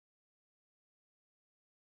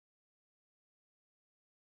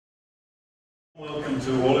Welcome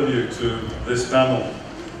to all of you to this panel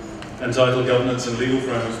entitled Governance and Legal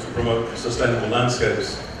Frameworks to Promote Sustainable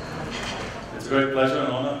Landscapes. It's a great pleasure and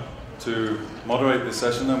honor to moderate this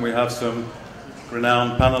session, and we have some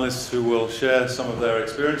renowned panelists who will share some of their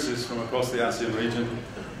experiences from across the ASEAN region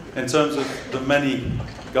in terms of the many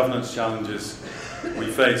governance challenges we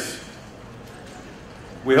face.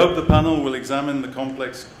 We hope the panel will examine the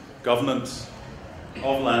complex governance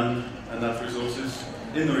of land and natural resources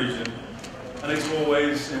in the region and explore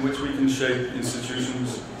ways in which we can shape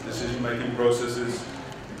institutions, decision-making processes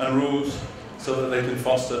and rules so that they can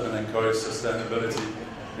foster and encourage sustainability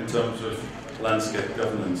in terms of landscape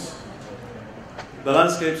governance. The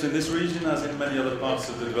landscapes in this region, as in many other parts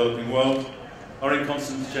of the developing world, are in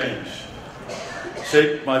constant change,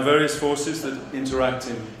 shaped by various forces that interact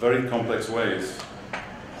in very complex ways.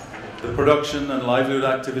 The production and livelihood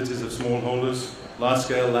activities of smallholders,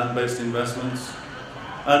 large-scale land-based investments,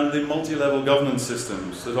 and the multi-level governance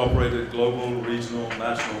systems that operate at global, regional,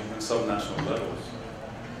 national, and subnational levels.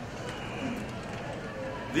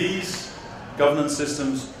 These governance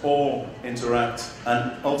systems all interact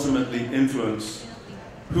and ultimately influence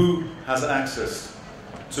who has access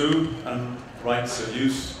to and rights of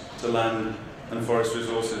use to land and forest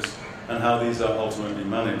resources and how these are ultimately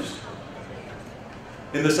managed.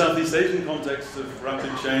 In the Southeast Asian context of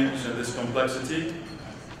rapid change and this complexity,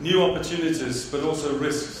 new opportunities but also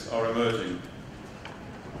risks are emerging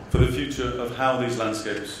for the future of how these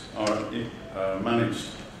landscapes are managed.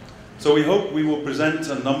 So we hope we will present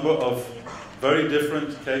a number of very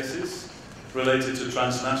different cases related to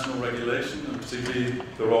transnational regulation, and particularly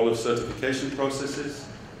the role of certification processes,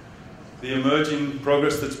 the emerging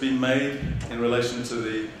progress that's been made in relation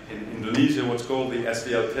to in Indonesia, what's called the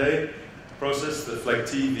SVLK process, the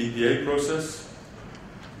FLEGT VPA process,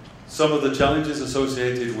 some of the challenges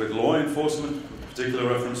associated with law enforcement, with particular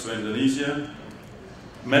reference to Indonesia,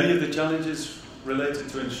 many of the challenges related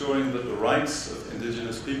to ensuring that the rights of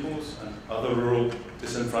indigenous peoples and other rural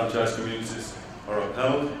disenfranchised communities are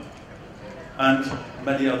upheld, and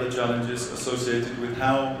many other challenges associated with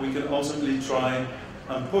how we can ultimately try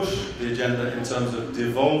and push the agenda in terms of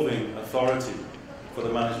devolving authority for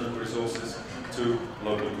the management of resources to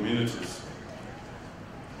local communities.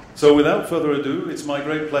 So without further ado, it's my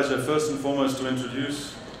great pleasure first and foremost to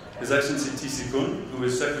introduce His Excellency Sokhun, who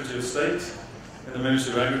is Secretary of State in the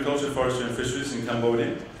Ministry of Agriculture, Forestry and Fisheries in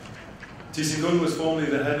Cambodia. Sokhun was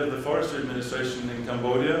formerly the head of the Forestry Administration in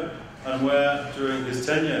Cambodia, and where during his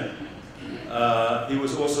tenure he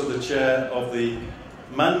was also the chair of the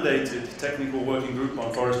mandated Technical Working Group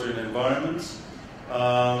on Forestry and Environment,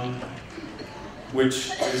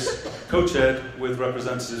 which is co-chaired with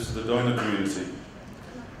representatives of the donor community.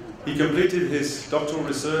 He completed his doctoral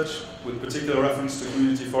research with particular reference to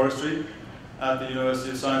community forestry at the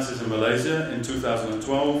University of Sciences in Malaysia in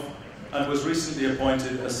 2012 and was recently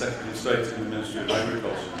appointed as Secretary of State in the Ministry of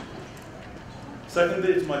Agriculture.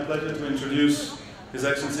 Secondly, it's my pleasure to introduce His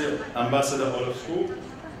Excellency Ambassador Olof Skoog,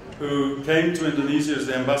 who came to Indonesia as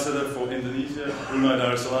the Ambassador for Indonesia, Brunei,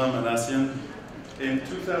 Darussalam and ASEAN in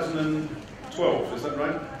 2012, is that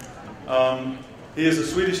right? He is a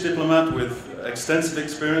Swedish diplomat with extensive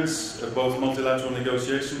experience of both multilateral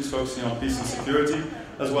negotiations focusing on peace and security,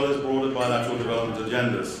 as well as broader bilateral development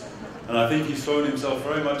agendas. And I think he's thrown himself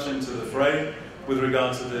very much into the fray with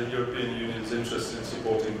regard to the European Union's interest in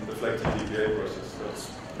supporting the FLEGT VPA process. So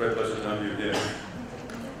it's a great pleasure to have you here.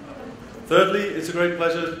 Thirdly, it's a great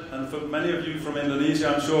pleasure, and for many of you from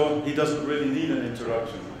Indonesia, I'm sure he doesn't really need an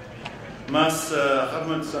introduction. Mas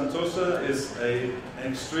Achmad Santosa is an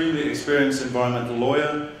extremely experienced environmental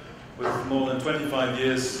lawyer with more than 25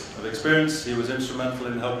 years of experience. He was instrumental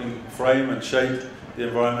in helping frame and shape the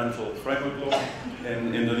environmental framework law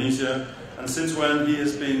in Indonesia, and since when he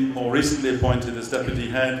has been more recently appointed as Deputy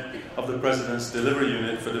Head of the President's Delivery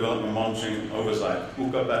Unit for Development Monitoring and Oversight.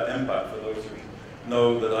 Buka Impact, for those who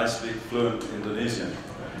know that I speak fluent Indonesian.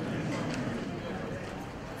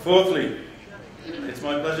 Fourthly, it's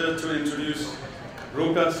my pleasure to introduce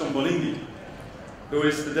Rukka Sombolinggi, who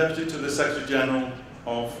is the Deputy to the Secretary General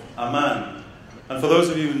of AMAN. And for those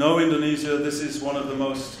of you who know Indonesia, this is one of the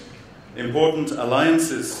most important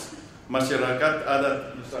alliances, Masyarakat,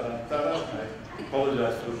 Adat, Nusantara, I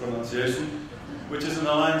apologize for the pronunciation, which is an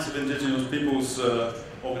alliance of indigenous peoples,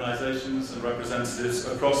 organizations and representatives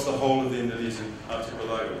across the whole of the Indonesian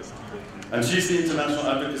archipelago. And she's the International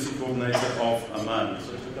Advocacy Coordinator of AMAN.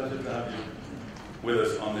 So it's a pleasure to have you with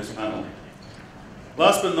us on this panel.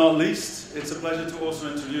 Last but not least, it's a pleasure to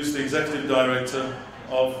also introduce the Executive Director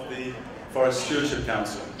of the Forest Stewardship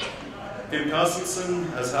Council, Kim Carstensen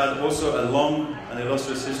has had also a long and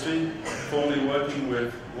illustrious history, formerly working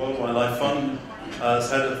with World Wildlife Fund as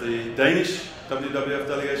head of the Danish WWF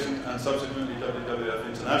delegation and subsequently WWF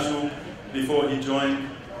International, before he joined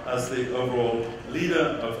as the overall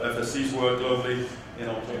leader of FSC's work globally in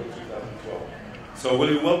October 2012. So will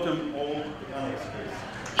you welcome all the panelists, please?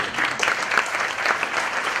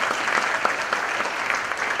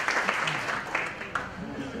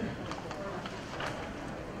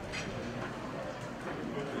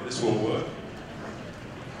 This will work.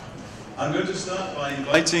 I'm going to start by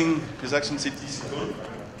inviting His Excellency Sokhun.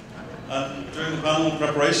 During the panel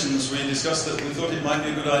preparations, we discussed that we thought it might be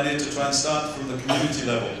a good idea to try and start from the community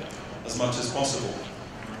level as much as possible.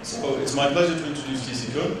 So it's my pleasure to introduce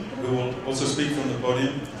Sokhun, who will also speak from the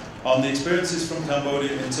podium on the experiences from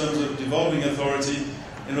Cambodia in terms of devolving authority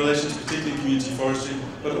in relation to particularly community forestry,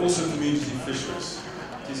 but also community fisheries.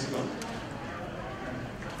 Sokhun.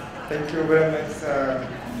 Thank you very much,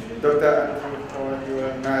 Dr. Andrew, for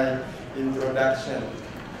your nice introduction.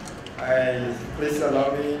 Please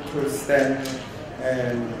allow me to stand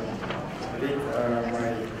and read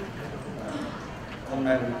my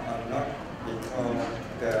comment or not, because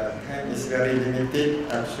the time is very limited.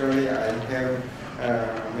 Actually, I have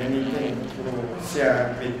many things to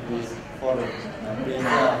share with this forum. We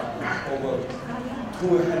have over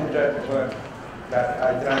 200 words that I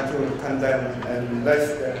try to condense in less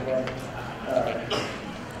than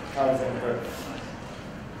 1,000 words.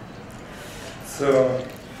 So,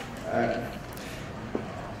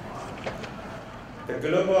 the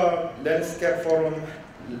Global Landscape Forum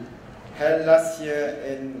held last year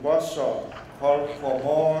in Warsaw called for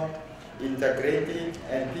more integrated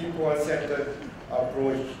and people-centered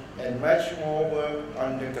approach and much more work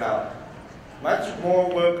on the ground. Much more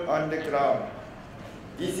work on the ground.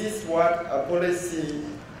 This is what a policy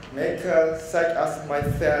maker such as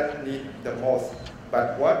myself need the most.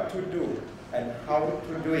 But what to do and how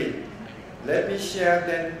to do it? Let me share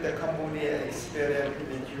then the Cambodia experience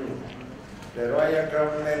with you. The royal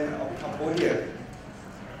government of Cambodia,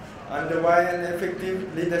 under wise and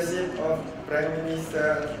effective leadership of Prime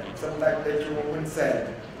Minister Sokhun,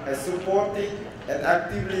 has supported and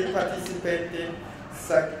actively participated in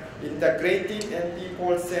such integrated and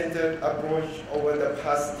people-centered approach over the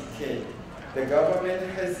past decade. The government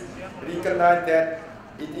has recognized that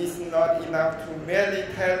it is not enough to merely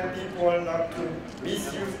tell people not to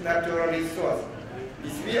misuse natural resources.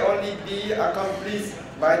 This will only be accomplished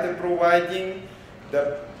by the providing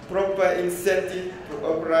the proper incentive to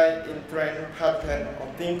operate in trend pattern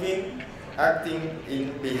of thinking, acting,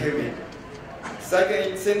 in behavior. Such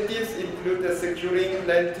incentives include the securing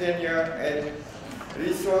land tenure and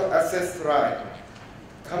resource access right.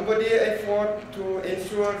 Cambodia's effort to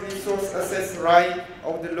ensure resource access right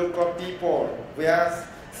of the local people was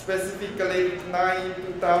specifically recognized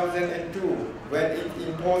in 2002 when it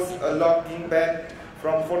imposed a logging ban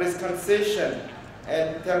from forest concession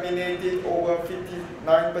and terminated over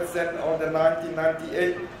 59% of the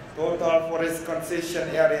 1998 total forest concession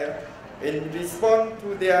area in response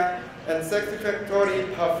to their unsatisfactory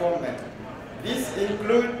performance. This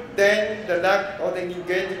includes then the lack of the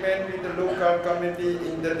engagement with the local community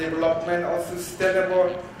in the development of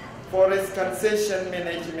sustainable forest concession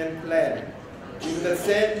management plan. In the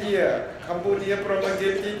same year, Cambodia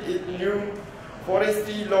promulgated its new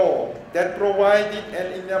forestry law that provided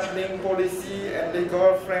an enabling policy and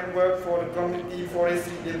legal framework for community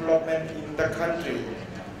forestry development in the country.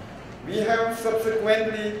 We have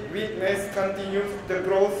subsequently witnessed continuous the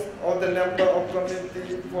growth of the number of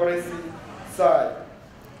community forestry sites,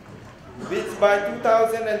 which by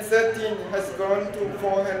 2013 has grown to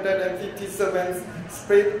 457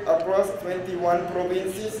 spread across 21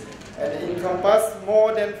 provinces and encompass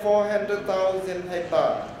more than 400,000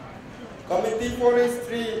 hectares. Community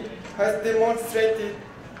forestry has demonstrated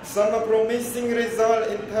some promising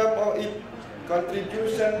results in terms of its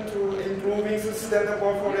contribution to improving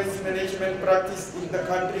sustainable forest management practice in the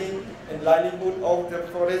country and livelihood of the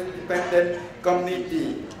forest-dependent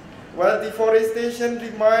community. While deforestation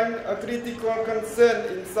remains a critical concern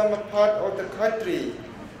in some part of the country,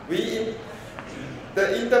 the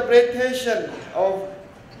interpretation of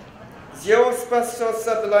geospatial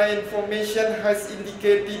satellite information has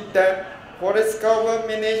indicated that forest cover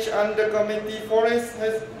managed under community forests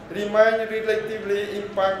has remained relatively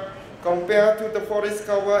intact compared to the forest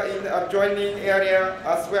cover in the adjoining area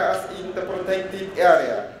as well as in the protected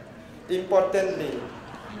area. Importantly,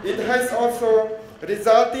 it has also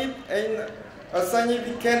resulted in a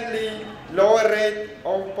significantly lower rate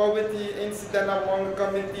of poverty incident among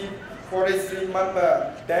community forestry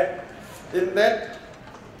members.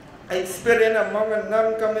 experience among a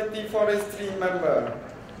non-committee forestry member.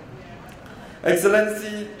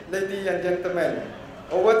 Excellency, ladies and gentlemen,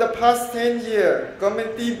 over the past 10 years,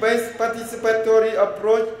 community-based participatory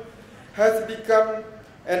approach has become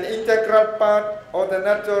an integral part of the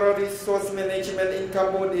natural resource management in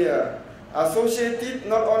Cambodia, associated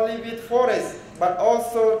not only with forests, but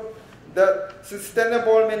also the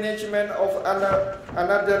sustainable management of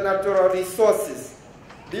another natural resources.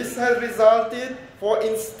 This has resulted, for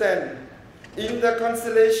instance, in the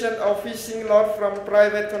cancellation of fishing lots from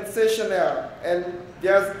private concessionaires and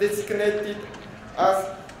just designated as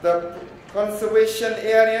the conservation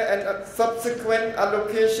area and a subsequent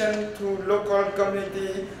allocation to local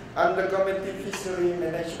community under community fishery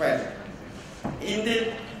management.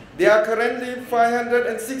 Indeed, there are currently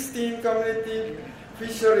 516 community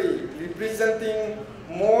fisheries, representing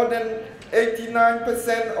more than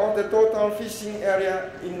 89% of the total fishing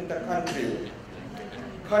area in the country.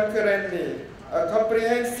 Concurrently, a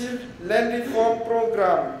comprehensive land reform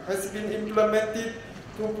program has been implemented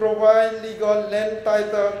to provide legal land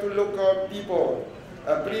title to local people,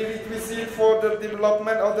 a prerequisite for the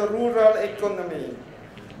development of the rural economy.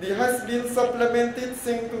 This has been supplemented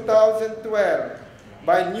since 2012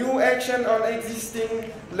 by new action on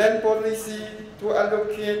existing land policy to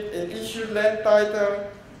allocate and issue land title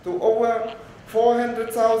to over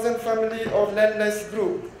 400,000 families of landless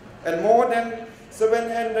groups, and more than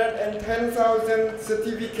 710,000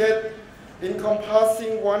 certificates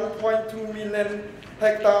encompassing 1.2 million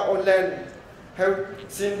hectares of land have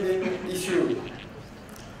since been issued.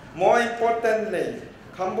 More importantly,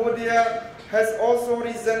 Cambodia has also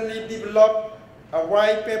recently developed a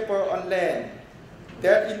white paper on land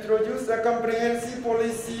that introduced a comprehensive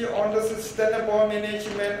policy on the sustainable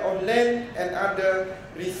management of land and other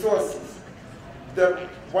resources. The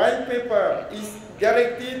white paper is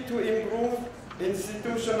directed to improve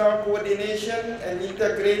institutional coordination and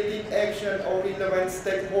integrated action of relevant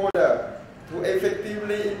stakeholders to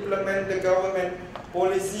effectively implement the government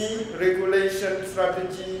policy, regulation,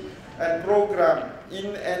 strategy, and program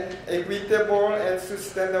in an equitable and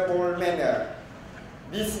sustainable manner.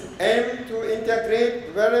 This aims to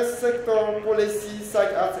integrate various sectoral policies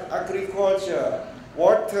such as agriculture,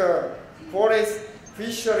 water, forest,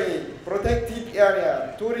 fishery, protected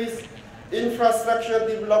area, tourism, infrastructure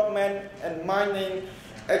development, and mining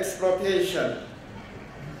exploitation.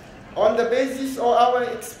 On the basis of our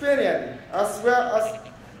experience, as well as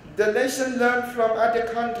the lesson learned from other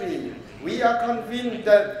countries, we are convinced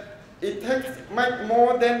that it takes much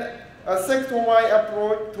more than a sector-wide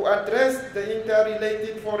approach to address the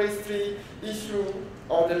interrelated forestry issue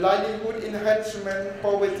of the livelihood enhancement,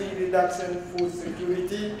 poverty reduction, food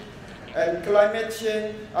security, and climate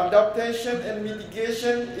change adaptation and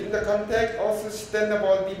mitigation in the context of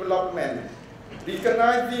sustainable development.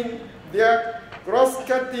 Recognizing their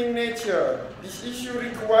cross-cutting nature, this issue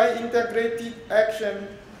requires integrated action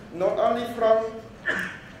not only from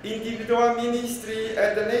individual ministry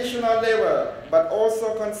at the national level, but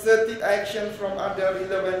also concerted action from other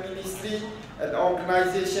relevant ministries and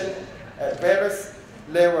organizations at various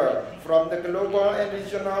levels, from the global and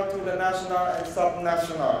regional to the national and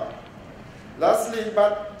subnational. Lastly,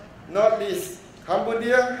 but not least,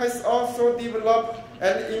 Cambodia has also developed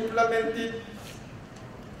and implemented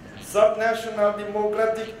subnational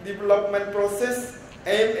democratic development process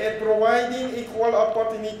aimed at providing equal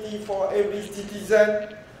opportunity for every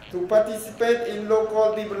citizen to participate in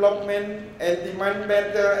local development and demand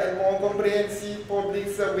better and more comprehensive public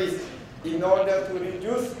service in order to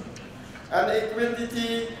reduce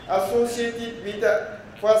inequality associated with the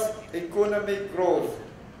fast economic growth.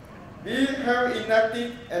 We have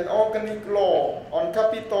enacted an organic law on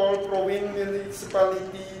capital, province,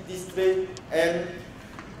 municipality, district, and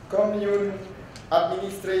commune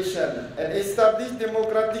administration, and established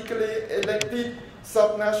democratically elected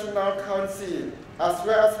subnational council, as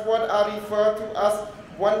well as what are referred to as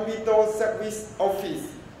one veto service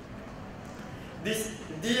office. This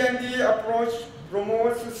D&D approach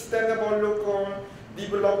promotes sustainable local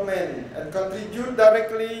development and contributes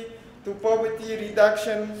directly to poverty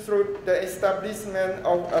reduction through the establishment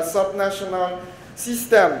of a subnational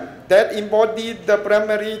system that embodied the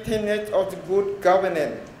primary tenets of good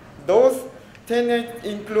governance. Those tenets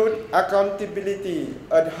include accountability,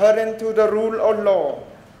 adherence to the rule of law,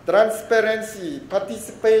 transparency,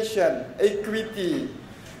 participation, equity,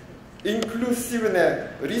 inclusiveness,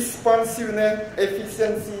 responsiveness,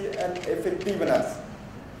 efficiency, and effectiveness.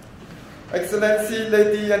 Excellency,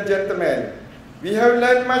 ladies and gentlemen, we have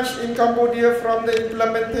learned much in Cambodia from the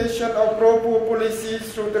implementation of pro-poor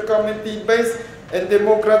policies through the community-based and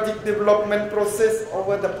democratic development process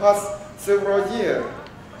over the past several years.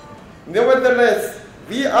 Nevertheless,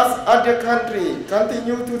 we as other countries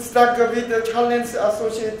continue to struggle with the challenge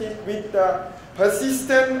associated with the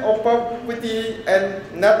persistence of poverty and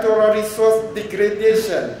natural resource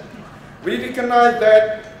degradation. We recognize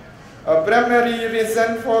that a primary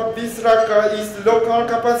reason for this struggle is local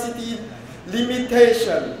capacity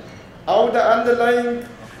limitation. Our underlying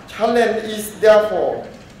challenge is therefore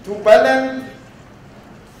to balance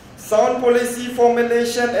sound policy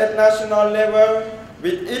formulation at national level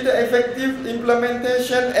with its effective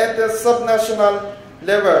implementation at the subnational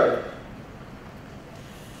level.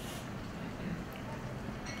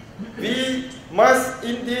 We must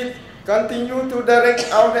indeed continue to direct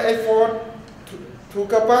our effort to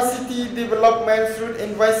capacity development through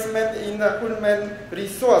investment in human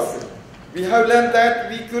resources. We have learned that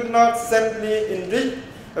we could not simply enrich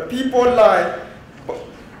people's lives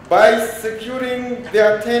by securing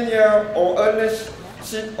their tenure or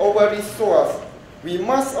ownership over resources. We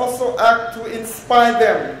must also act to inspire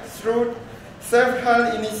them through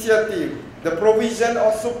self-help initiatives, the provision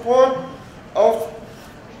of support of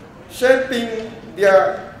shaping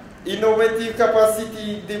their innovative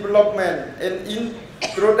capacity development, and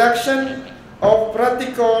introduction of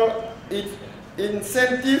practical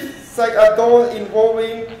incentives such as those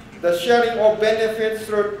involving the sharing of benefits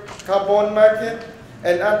through carbon market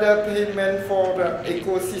and other payment for the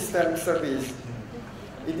ecosystem service.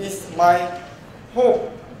 It is my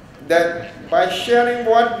hope that by sharing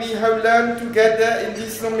what we have learned together in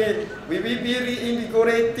this summit, we will be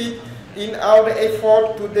reinvigorated in our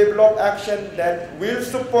effort to develop action that will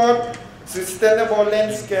support sustainable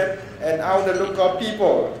landscape and our local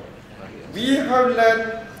people. We have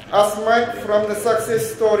learned as much from the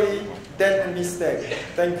success story than a mistake.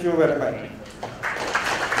 Thank you very much.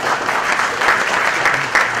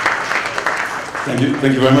 Thank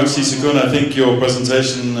you very much, Sokhun. I think your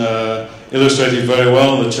presentation illustrated very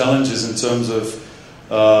well the challenges in terms of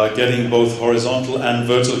getting both horizontal and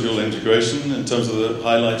vertical integration, in terms of the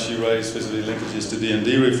highlights you raised, vis-a-vis linkages to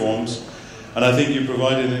D&D reforms. And I think you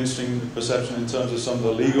provided an interesting perception in terms of some of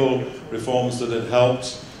the legal reforms that had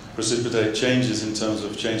helped precipitate changes in terms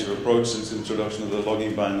of change of approach since the introduction of the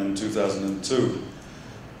logging ban in 2002.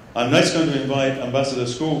 I'm next going to invite Ambassador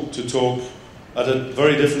Skoog to talk at a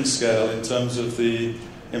very different scale in terms of the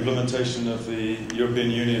implementation of the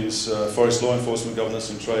European Union's Forest Law Enforcement, Governance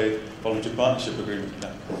and Trade Voluntary Partnership Agreement.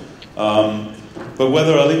 But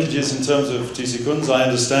whether our linkages in terms of Sokhun's, I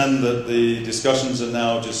understand that the discussions are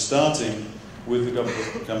now just starting with the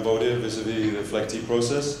government of Cambodia vis-a-vis the FLECT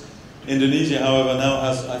process. Indonesia, however, now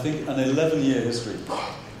has, I think, an 11-year history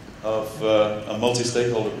of a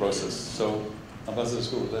multi-stakeholder process. So, Ambassador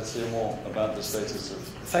Skoog, let's hear more about the status of...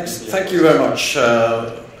 Thank you very much,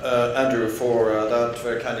 Andrew, for that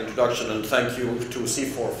very kind introduction, and thank you to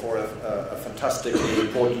CIFOR for a fantastically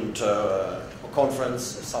important conference,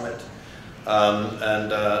 summit,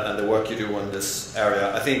 and the work you do in this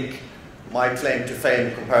area. I think my claim to fame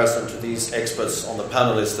in comparison to these experts on the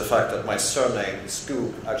panel is the fact that my surname,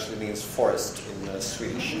 Skoog, actually means forest in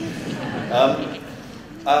Swedish.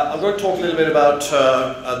 I'm going to talk a little bit about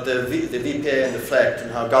the VPA and the FLECT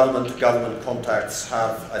and how government-to-government contacts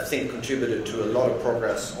have, I think, contributed to a lot of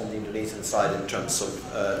progress on the Indonesian side in terms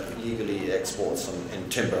of legally exports in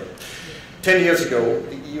timber. 10 years ago,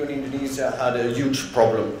 the EU and Indonesia had a huge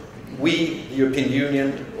problem. We, the European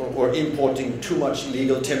Union, were importing too much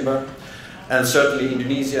illegal timber, and certainly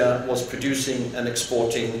Indonesia was producing and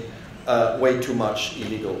exporting way too much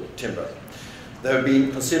illegal timber. There have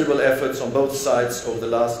been considerable efforts on both sides over the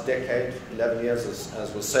last decade, 11 years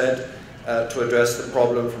as was said, to address the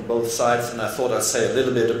problem from both sides, and I thought I'd say a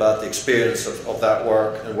little bit about the experience of that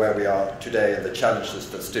work and where we are today and the challenges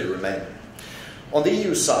that still remain. On the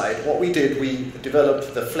EU side, what we did, we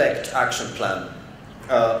developed the FLECT action plan,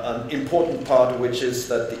 an important part of which is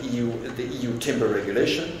that the EU timber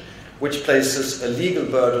regulation, which places a legal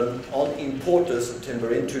burden on importers of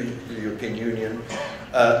timber into the European Union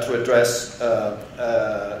to address,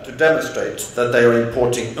 to demonstrate that they are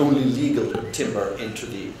importing only legal timber into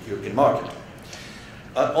the European market.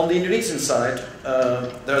 On the Indonesian side,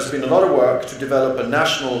 there has been a lot of work to develop a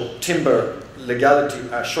national timber legality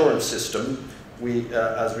assurance system,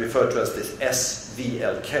 as referred to as this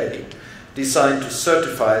SVLK, designed to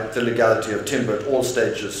certify the legality of timber at all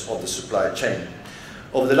stages of the supply chain.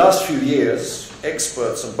 Over the last few years,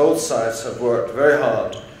 experts on both sides have worked very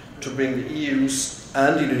hard to bring the EU's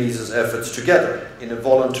and Indonesia's efforts together in a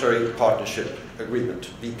voluntary partnership agreement,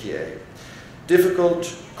 VPA.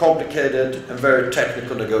 Difficult, complicated, and very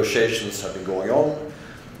technical negotiations have been going on,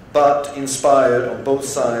 but inspired on both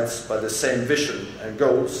sides by the same vision and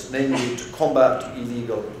goals, namely to combat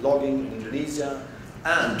illegal logging in Indonesia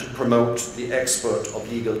and to promote the export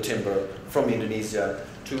of legal timber from Indonesia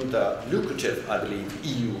to the lucrative, I believe,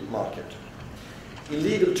 EU market. In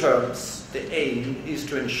legal terms, the aim is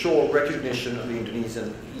to ensure recognition of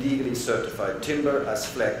Indonesian legally certified timber as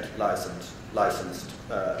FLEGT licensed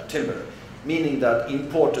timber, meaning that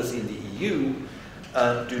importers in the EU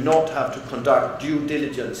do not have to conduct due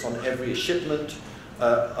diligence on every shipment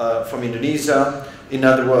from Indonesia. In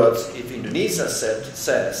other words, if Indonesia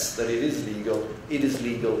says that it is legal in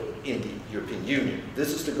the European Union.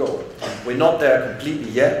 This is the goal. We're not there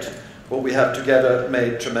completely yet, but we have together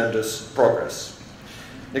made tremendous progress.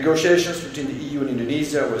 Negotiations between the EU and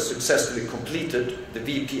Indonesia were successfully completed. The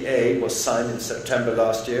VPA was signed in September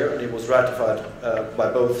last year, and it was ratified by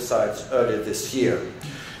both sides earlier this year.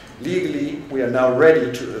 Legally, we are now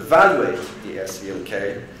ready to evaluate the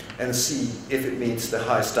SVLK and see if it meets the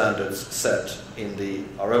high standards set in the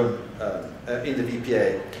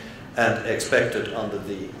VPA and expected under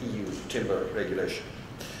the EU timber regulation.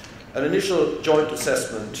 An initial joint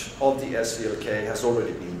assessment of the SVLK has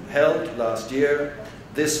already been held last year.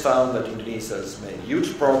 This found that Indonesia has made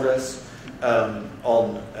huge progress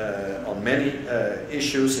on many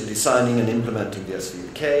issues in designing and implementing the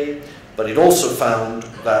SVLK, but it also found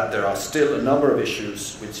that there are still a number of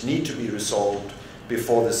issues which need to be resolved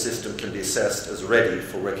before the system can be assessed as ready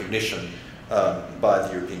for recognition by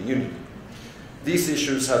the European Union. These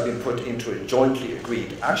issues have been put into a jointly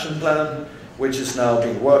agreed action plan, which is now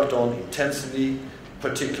being worked on intensively,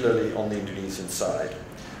 particularly on the Indonesian side.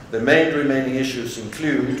 The main remaining issues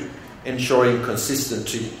include ensuring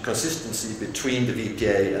consistency between the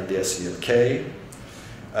VPA and the SVLK,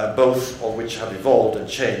 both of which have evolved and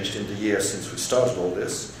changed in the years since we started all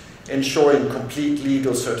this, ensuring complete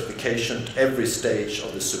legal certification at every stage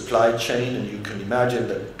of the supply chain, and you can imagine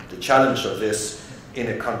that the challenge of this in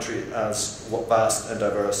a country as vast and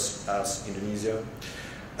diverse as Indonesia,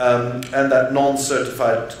 and that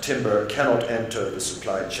non-certified timber cannot enter the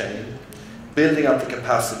supply chain, building up the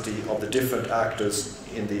capacity of the different actors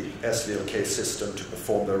in the SVLK system to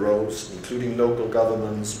perform their roles, including local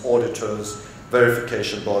governments, auditors,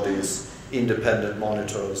 verification bodies, independent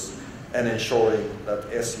monitors, and ensuring that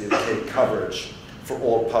SVLK coverage for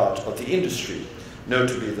all part of the industry,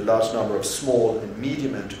 notably the large number of small and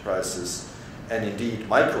medium enterprises, and indeed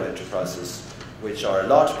micro-enterprises, which are a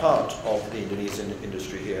large part of the Indonesian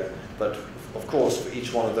industry here. But of course, for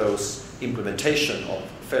each one of those, implementation of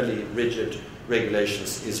fairly rigid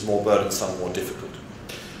regulations is more burdensome, more difficult.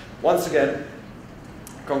 Once again,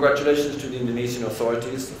 congratulations to the Indonesian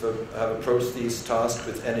authorities who have approached these tasks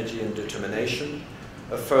with energy and determination.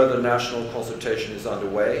 A further national consultation is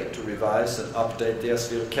underway to revise and update the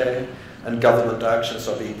SVLK, and government actions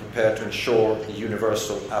are being prepared to ensure the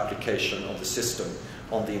universal application of the system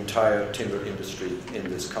on the entire timber industry in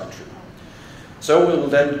this country. So we will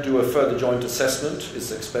then do a further joint assessment.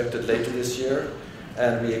 It's expected later this year,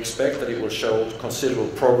 and we expect that it will show considerable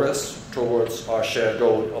progress towards our shared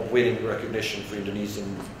goal of winning recognition for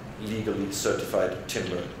Indonesian legally certified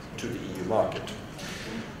timber to the EU market.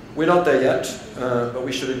 We're not there yet, but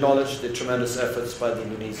we should acknowledge the tremendous efforts by the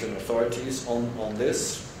Indonesian authorities on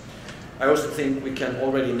this. I also think we can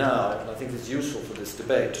already now, and I think it's useful for this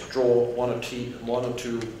debate, draw one or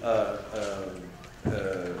two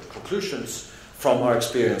conclusions from our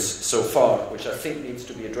experience so far, which I think needs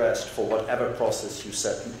to be addressed for whatever process you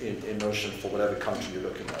set in motion for whatever country you're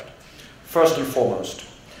looking at. First and foremost,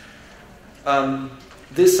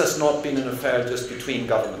 this has not been an affair just between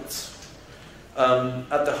governments.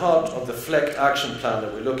 At the heart of the FLEGT action plan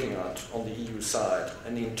that we're looking at on the EU side,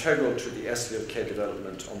 and integral to the SVLK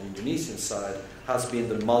development on the Indonesian side, has been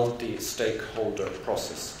the multi-stakeholder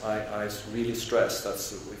process. I really stress that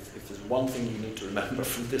if there's one thing you need to remember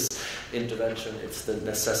from this intervention, it's the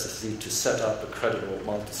necessity to set up a credible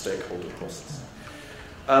multi-stakeholder process.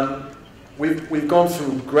 We've gone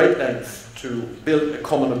through great length to build a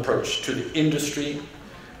common approach to the industry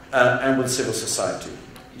and with civil society.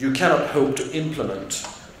 You cannot hope to implement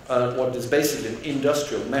what is basically an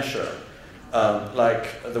industrial measure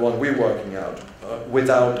like the one we're working out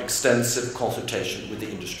without extensive consultation with the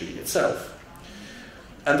industry itself.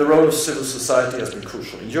 And the role of civil society has been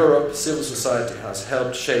crucial. In Europe, civil society has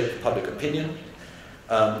helped shape public opinion,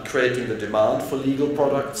 creating the demand for legal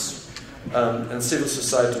products, and civil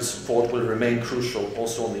society support will remain crucial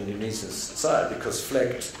also on the Indonesian side, because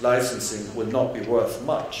FLEGT licensing will not be worth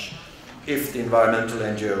much if the environmental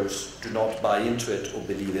NGOs do not buy into it or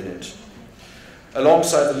believe in it.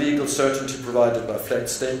 Alongside the legal certainty provided by FLEGT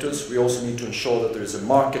status, we also need to ensure that there is a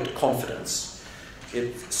market confidence.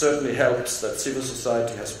 It certainly helps that civil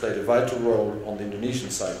society has played a vital role on the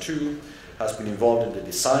Indonesian side too, has been involved in the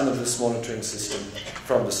design of this monitoring system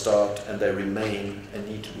from the start, and they remain and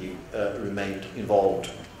need to be remained involved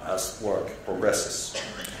as work progresses.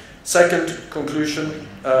 Second conclusion,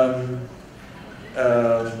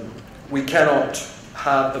 we cannot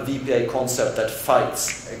have a VPA concept that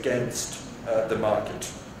fights against the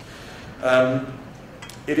market.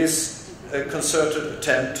 It is a concerted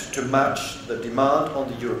attempt to match the demand on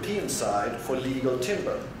the European side for legal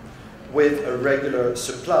timber with a regular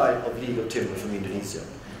supply of legal timber from Indonesia.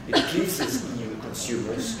 It pleases EU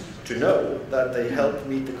consumers to know that they help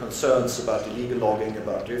meet the concerns about illegal logging,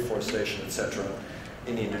 about deforestation, etc.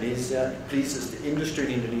 in Indonesia. It pleases the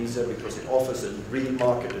industry in Indonesia because it offers a real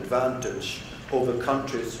market advantage over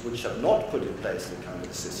countries which have not put in place the kind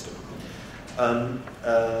of system. And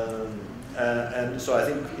so I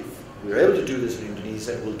think if we're able to do this in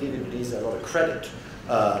Indonesia, it will give Indonesia a lot of credit,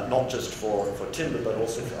 not just for timber, but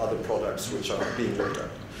also for other products which are being looked at.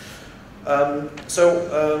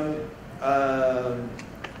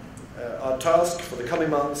 Our task for the coming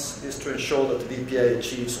months is to ensure that the VPA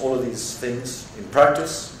achieves all of these things in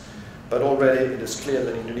practice, but already it is clear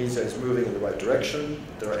that Indonesia is moving in the right direction.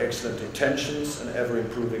 There are excellent intentions and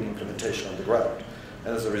ever-improving implementation on the ground.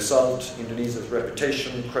 And as a result, Indonesia's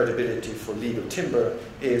reputation, credibility for legal timber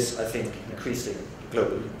is, I think, increasing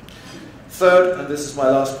globally. Third, and this is my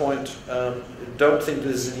last point, don't think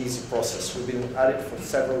this is an easy process. We've been at it for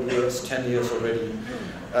several years, 10 years already,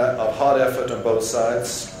 of hard effort on both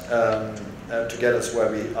sides to get us where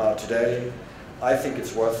we are today. I think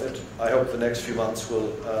it's worth it. I hope the next few months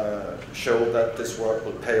will show that this work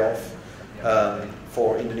will pay off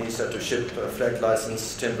for Indonesia to ship FLEGT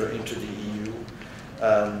licensed timber into the EU.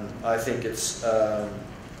 I think it's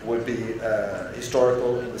would be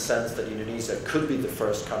historical in the sense that Indonesia could be the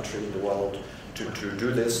first country in the world to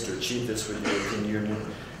do this, to achieve this with the European Union.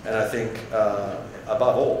 And I think,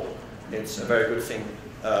 above all, it's a very good thing,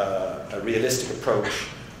 a realistic approach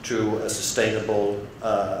to a sustainable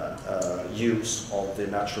use of the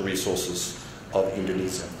natural resources of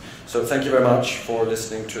Indonesia. So thank you very much for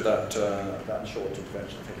listening to that short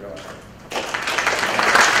intervention. Thank you very much.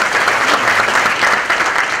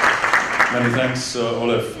 Many thanks,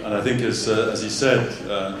 Olof. And I think, as he said,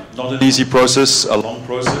 not an easy process, a long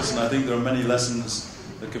process, and I think there are many lessons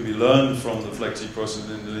that can be learned from the FLEGT process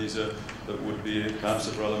in Indonesia that would be perhaps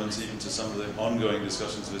of relevance even to some of the ongoing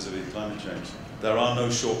discussions vis-à-vis climate change. There are no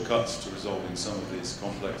shortcuts to resolving some of these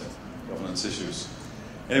complex governance issues.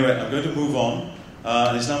 Anyway, I'm going to move on.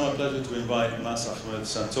 And it's now my pleasure to invite Mas Achmad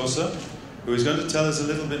Santosa, who is going to tell us a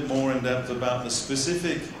little bit more in depth about the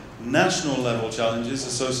specific national level challenges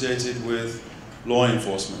associated with law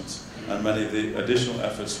enforcement and many of the additional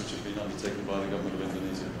efforts which have been undertaken by the government of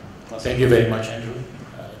Indonesia. Thank you very much, Andrew.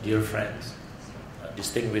 Dear friends,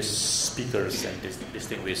 distinguished speakers and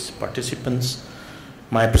distinguished participants,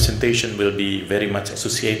 my presentation will be very much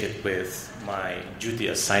associated with my duty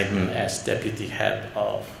assignment as Deputy Head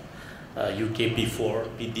of UKP4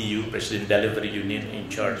 PDU, President Delivery Unit, in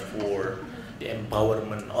charge for the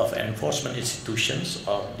empowerment of enforcement institutions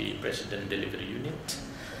of the President Delivery Unit.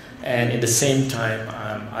 And at the same time,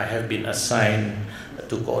 I have been assigned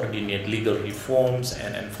to coordinate legal reforms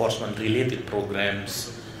and enforcement-related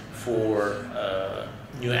programs for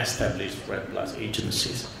new established RED Plus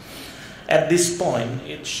agencies. At this point,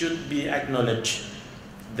 it should be acknowledged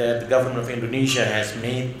that the government of Indonesia has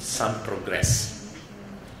made some progress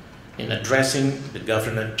in addressing the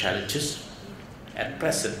governance challenges. At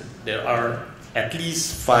present, there are at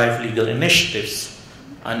least 5 legal initiatives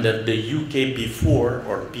under the UKP4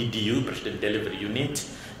 or PDU, President Delivery Unit,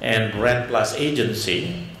 and RED Plus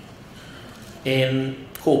agency, in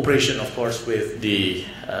cooperation, of course, with the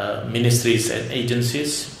ministries and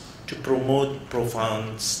agencies to promote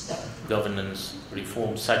profound governance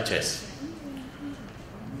reforms, such as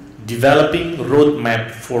developing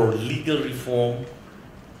roadmap for legal reform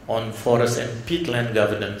on forest and peatland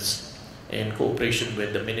governance in cooperation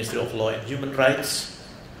with the Ministry of Law and Human Rights.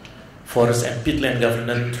 Forest and peatland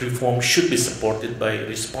governance reform should be supported by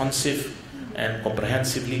responsive and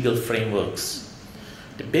comprehensive legal frameworks.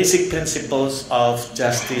 The basic principles of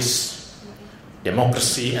justice,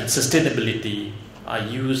 democracy, and sustainability are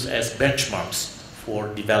used as benchmarks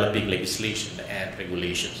for developing legislation and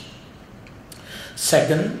regulations.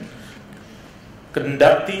 Second,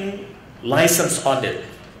 conducting license audit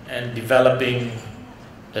and developing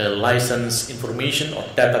a license information or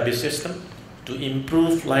database system to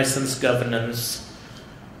improve license governance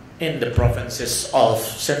in the provinces of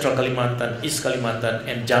Central Kalimantan, East Kalimantan,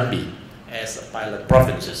 and Jambi as pilot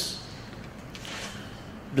provinces.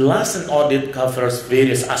 The license audit covers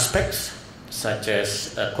various aspects, such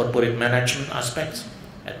as corporate management aspects,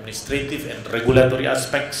 administrative and regulatory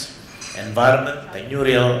aspects, environment,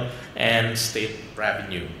 tenurial, and state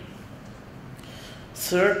revenue.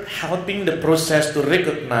 Third, helping the process to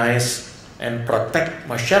recognize and protect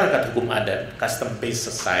Masyarakat Hukum Adat, custom-based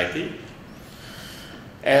society.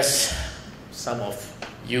 As some of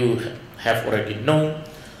you have already known,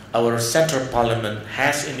 our Central Parliament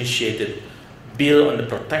has initiated Bill on the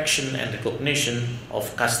Protection and Recognition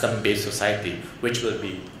of Custom-Based Society, which will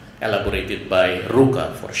be elaborated by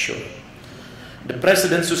Rukka for sure. The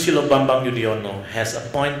President Susilo Bambang Yudhoyono has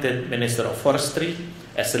appointed Minister of Forestry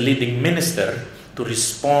as the leading minister to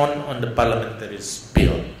respond on the parliamentary's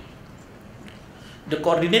bill. The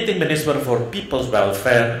Coordinating Minister for People's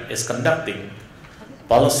Welfare is conducting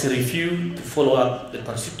policy review to follow up the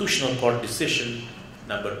Constitutional Court decision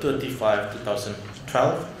number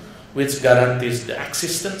 35/2012, which guarantees the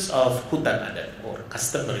existence of hutan adat or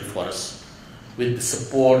customary forest with the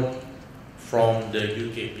support from the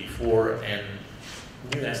UKP4 and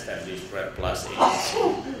new established RED Plus agency.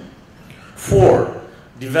 4.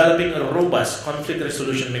 Developing a robust conflict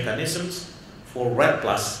resolution mechanisms for RED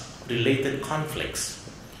Plus related conflicts.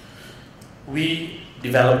 We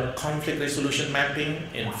developed conflict resolution mapping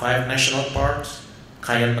in 5 national parks: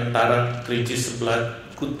 Kayan Mentara, Kerinci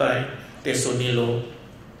Seblat, Kutai, Tesonilo,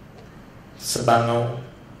 Sebangau,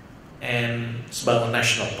 and Sebangau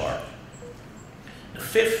National Park. The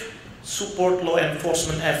 5th, support law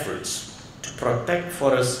enforcement efforts to protect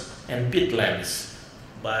forests and peatlands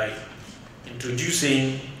by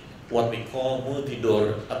introducing what we call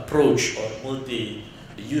multi-door approach or the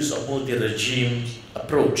use of multi-regime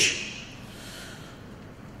approach.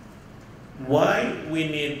 Why we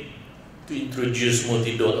need to introduce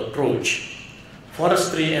multi-door approach?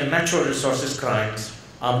 Forestry and natural resources crimes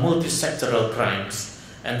are multi-sectoral crimes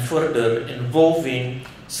and further involving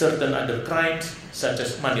certain other crimes such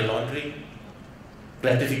as money laundering,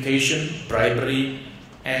 gratification, bribery,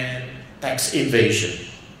 and tax evasion.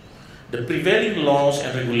 The prevailing laws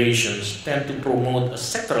and regulations tend to promote a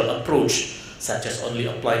sectoral approach, such as only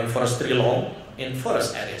applying forestry law in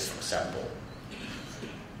forest areas, for example.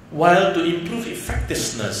 While to improve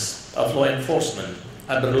effectiveness of law enforcement,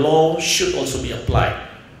 other laws should also be applied.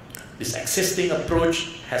 This existing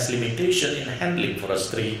approach has limitation in handling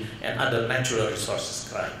forestry and other natural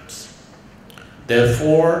resources crimes.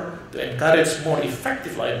 Therefore, to encourage more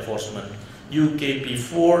effective law enforcement,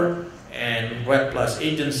 UKP4 and RED Plus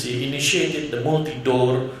agency initiated the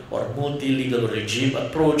multi-door or multi-legal regime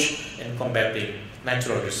approach in combating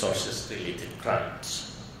natural resources related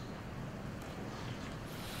crimes.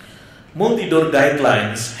 Multi-door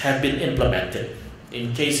guidelines have been implemented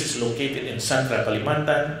in cases located in Central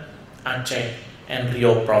Kalimantan, Aceh, and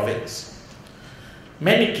Riau province.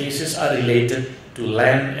 Many cases are related to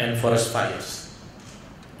land and forest fires.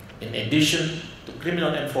 In addition to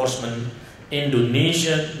criminal enforcement,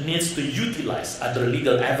 Indonesia needs to utilize other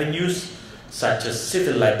legal avenues such as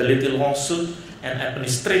civil liability lawsuit and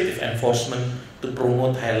administrative enforcement to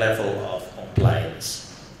promote high level of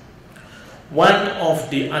compliance. One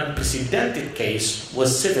of the unprecedented case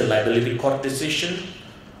was civil liability court decision,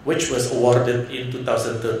 which was awarded in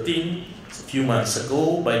 2013, a few months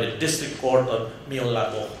ago, by the District Court of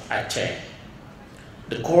Miolago, Aceh.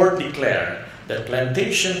 The court declared that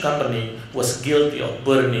plantation company was guilty of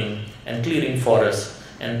burning and clearing forests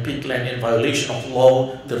and peatland in violation of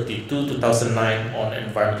Law 32/2009 on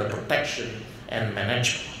environmental protection and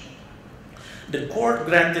management. The court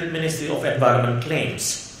granted Ministry of Environment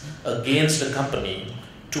claims against the company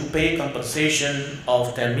to pay compensation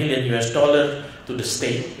of $10 million to the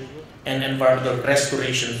state and environmental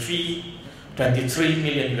restoration fee $23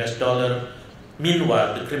 million.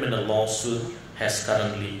 Meanwhile, the criminal lawsuit has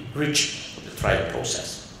currently reached the trial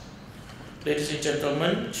process. Ladies and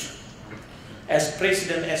gentlemen, as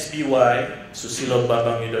President SBY Susilo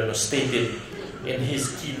Bambang Yudhoyono stated in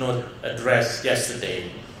his keynote address yesterday,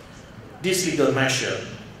 this legal measure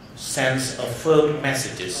sends a firm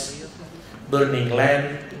messages: burning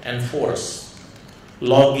land and forests,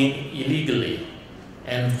 logging illegally,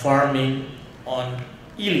 and farming on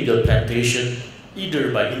illegal plantation,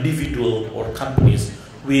 either by individual or companies,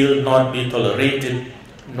 will not be tolerated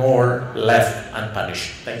nor left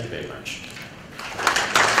unpunished. Thank you very much.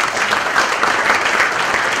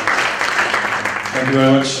 Thank you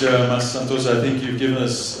very much, Mas Santosa. I think you've given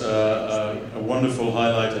us a wonderful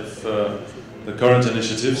highlight of the current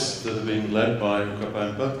initiatives that are being led by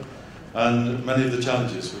Rukka and many of the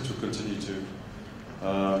challenges which will continue to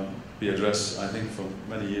be addressed, I think, for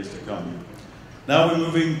many years to come. Now we're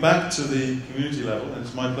moving back to the community level, and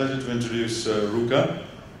it's my pleasure to introduce Rukka.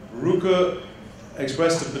 Rukka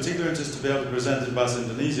expressed a particular interest to be able to present in Bahasa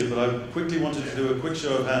Indonesia, but I quickly wanted to do a quick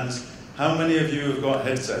show of hands. How many of you have got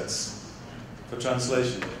headsets for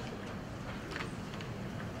translation?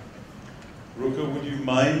 Rukka, would you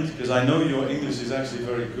mind? Because I know your English is actually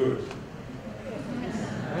very good.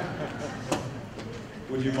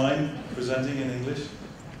 Would you mind presenting in English?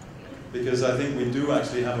 Because I think we do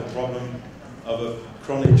actually have a problem of a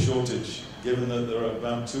chronic shortage, given that there are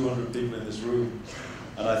about 200 people in this room,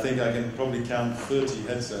 and I think I can probably count 30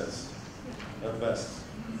 headsets at best.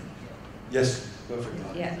 Yes,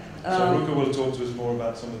 perfectly. Yeah. So Rukka will talk to us more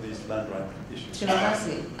about some of these land right issues. Terima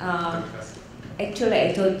kasih. Actually,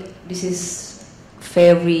 I thought this is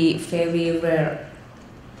very, very rare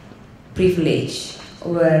privilege,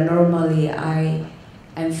 where normally I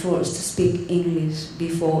am forced to speak English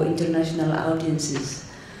before international audiences.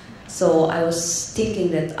 So I was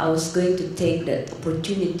thinking that I was going to take that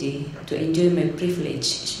opportunity to enjoy my privilege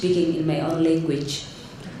speaking in my own language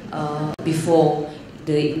before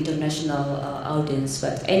the international audience.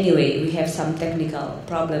 But anyway, we have some technical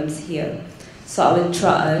problems here. So I will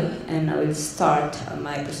try and I will start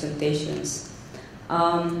my presentations.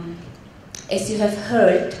 As you have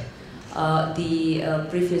heard, the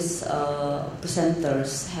previous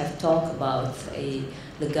presenters have talked about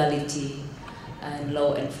legality and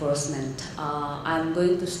law enforcement. I'm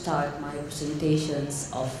going to start my presentations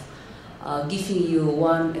of giving you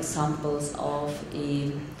one examples of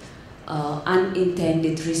an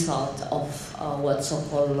unintended result of what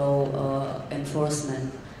so-called law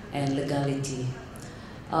enforcement and legality.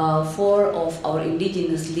 Four of our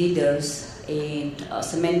indigenous leaders in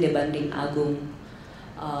Semende Banding Agung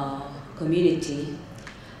community,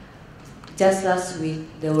 just last week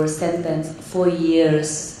they were sentenced 4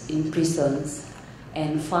 years in prisons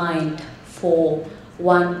and fined for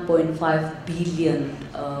 1.5 billion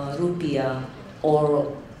rupiah,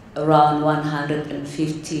 or around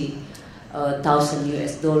 150,000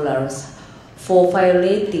 US dollars, for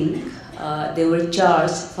violating. They were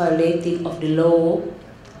charged violating of the law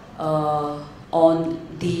on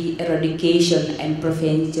the eradication and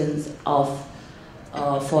prevention of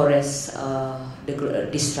forest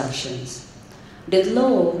destructions. That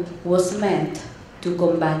law was meant to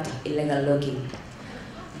combat illegal logging,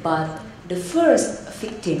 but the first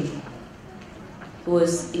victim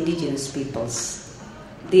was indigenous peoples.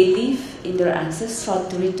 They live in their ancestral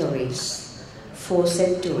territories for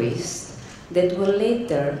centuries that were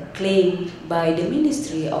later claimed by the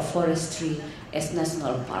Ministry of Forestry as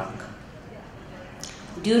national park.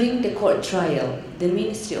 During the court trial, the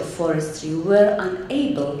Ministry of Forestry were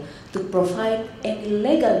unable to provide any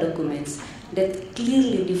legal documents that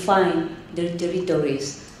clearly define their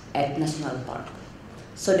territories as national park.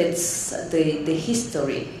 So that's the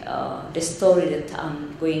history, the story that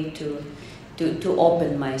I'm going to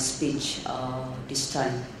open my speech this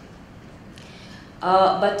time.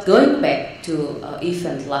 But going back to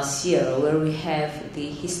event last year, where we have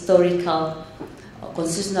the historical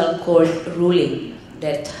constitutional court ruling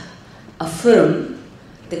that affirmed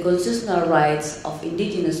the constitutional rights of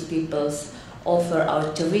indigenous peoples over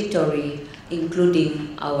our territory,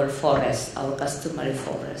 including our forests, our customary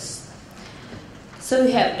forests. So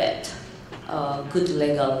we have that good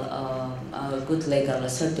legal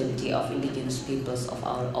certainty of indigenous peoples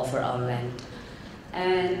over our land.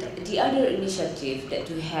 And the other initiative that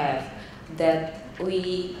we have, that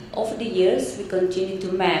we, over the years, we continue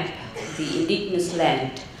to map the indigenous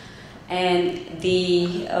land, and the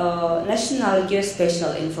National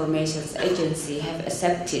Geospatial Information Agency have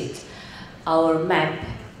accepted our map,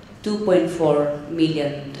 2.4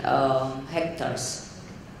 million hectares.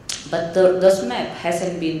 But those map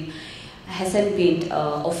hasn't been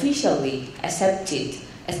officially accepted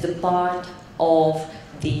as the part of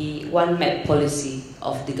the one map policy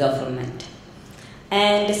of the government.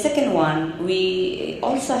 And the second one, we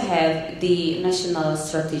also have the national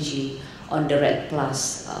strategy on the RED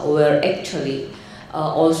Plus, where actually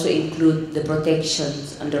also include the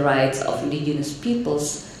protections and the rights of indigenous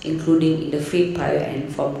peoples, including in the free, prior and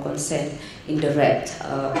informed consent in the RED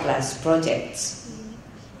Plus projects.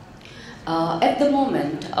 At the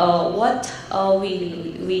moment, what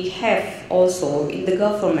we have also in the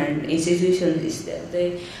government institution is that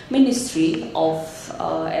the Ministry of,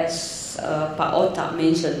 as Pak Ota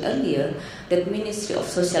mentioned earlier, that Ministry of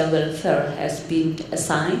Social Welfare has been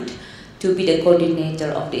assigned to be the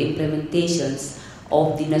coordinator of the implementations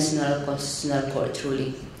of the National Constitutional Court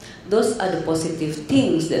ruling. Those are the positive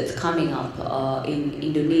things that's coming up in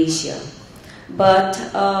Indonesia. But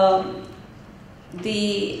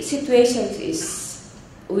the situation is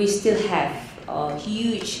we still have a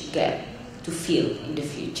huge gap to fill in the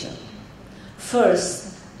future.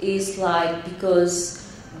 First is like because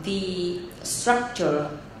the structure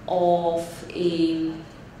of the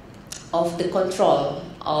control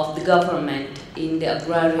of the government in the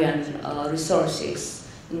agrarian resources,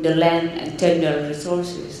 in the land and tenure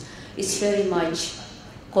resources, is very much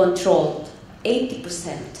controlled.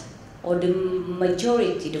 80% or the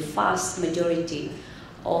majority, the vast majority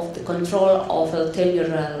of the control of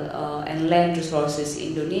tenure and land resources in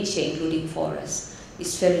Indonesia, including forests,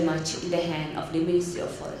 is very much in the hand of the Ministry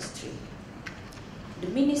of Forestry. The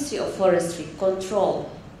Ministry of Forestry controls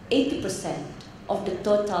 80% of the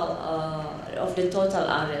total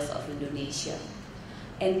areas of Indonesia,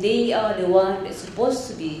 and they are the one that's supposed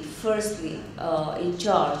to be firstly in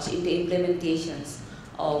charge in the implementations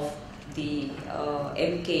of the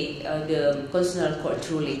the Constitutional Court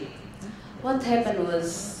ruling. What happened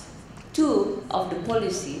was two of the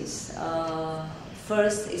policies.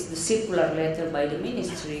 First is the circular letter by the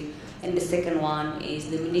ministry, and the second one is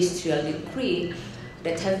the ministerial decree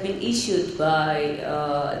that have been issued by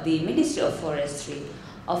the Ministry of Forestry,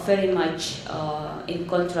 are very much in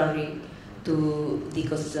contrary to the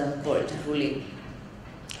Constitutional Court ruling.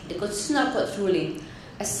 The Constitutional Court ruling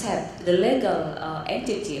accept the legal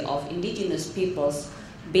entity of indigenous peoples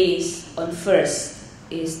based on first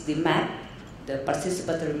is the map, the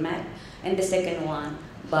participatory map, and the second one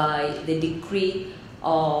by the decree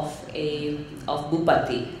of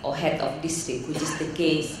Bupati or head of district, which is the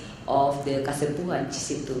case of the Kasepuhan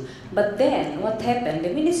Cisitu. But then what happened? The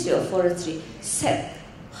Ministry of Forestry set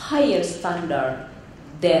higher standard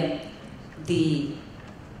than the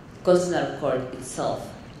Constitutional Court itself.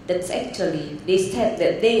 That's actually, they said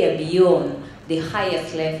that they are beyond the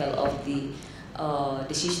highest level of the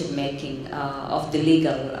decision making of the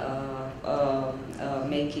legal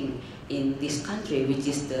making in this country, which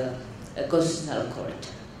is the Constitutional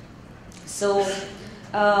Court. So,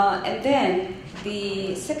 and then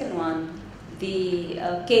the second one, the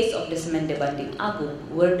case of the Semende Banding Agung,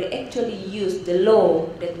 where they actually used the law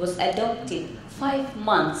that was adopted 5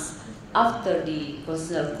 months after the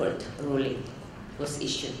Constitutional Court ruling was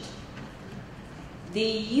issued.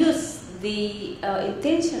 They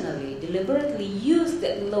intentionally, deliberately used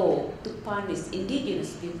that law to punish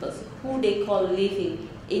indigenous peoples who they call living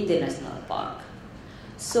in the national park.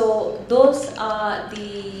 So those are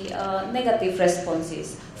the negative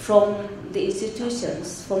responses from the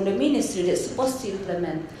institutions, from the ministry that's supposed to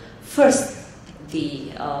implement first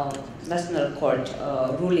the national court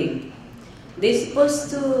ruling. They're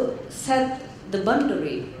supposed to set the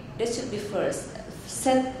boundary. That should be first.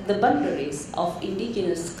 Set the boundaries of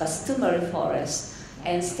indigenous customary forests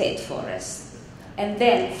and state forests. And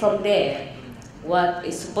then from there, what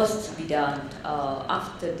is supposed to be done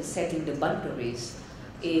after setting the boundaries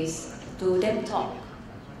is to then talk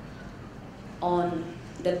on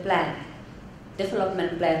the plan,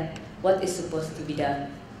 development plan, what is supposed to be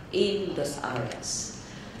done in those areas.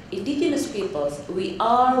 Indigenous peoples, we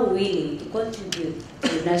are willing to contribute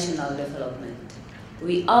to national development.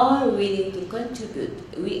 We are willing to contribute.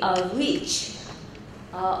 We are rich.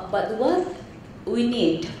 But what we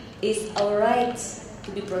need is our rights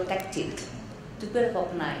to be protected, to be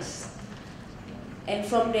recognized. And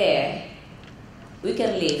from there, we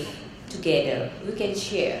can live together. We can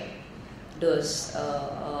share those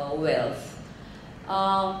wealth.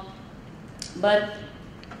 But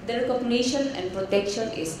the recognition and protection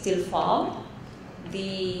is still far.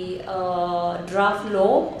 The draft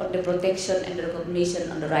law on the protection and the recognition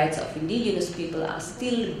on the rights of indigenous people are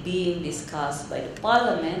still being discussed by the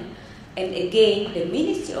parliament. And again, the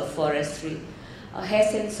Ministry of Forestry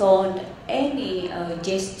hasn't shown any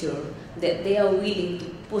gesture that they are willing to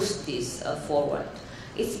push this forward.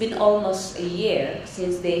 It's been almost a year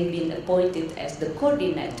since they've been appointed as the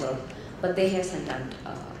coordinator, but they hasn't done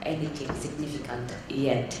anything significant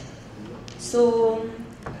yet. So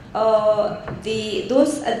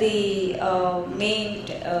those are the main,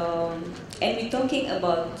 and we're talking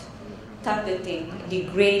about targeting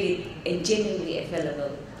degraded and genuinely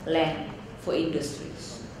available land for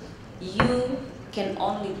industries. You can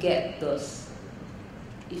only get those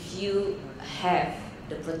if you have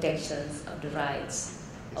the protections of the rights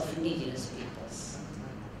of indigenous peoples.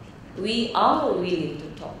 We are willing to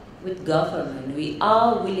talk with government, we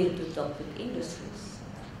are willing to talk with industries.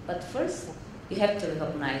 But first, you have to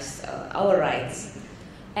recognize our rights.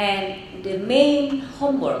 And the main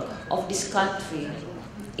homework of this country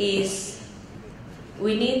is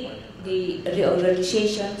we need the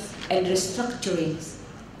reorganizations and restructurings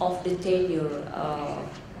of the tenure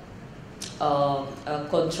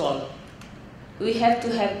control. We have to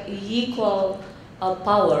have equal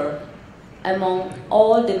power among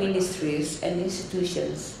all the ministries and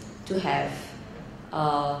institutions to have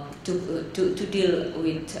to deal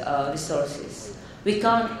with resources. We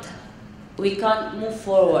can't move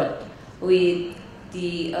forward with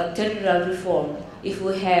the territorial reform if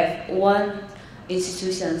we have one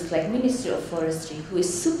institutions like Ministry of Forestry who is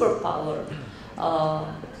superpower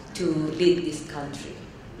to lead this country.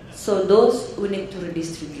 So those we need to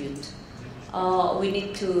redistribute. We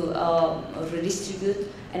need to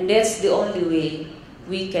redistribute, and that's the only way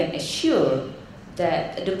we can assure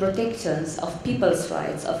that the protections of people's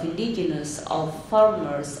rights, of indigenous, of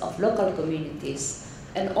farmers, of local communities,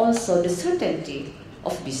 and also the certainty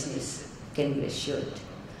of business can be assured.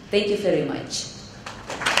 Thank you very much.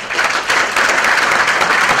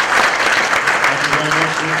 Thank you very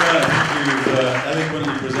much, Rukka. I think you've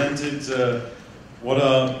eloquently presented what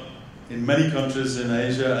are, in many countries in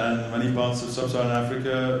Asia and many parts of sub-Saharan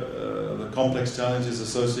Africa, the complex challenges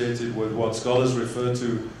associated with what scholars refer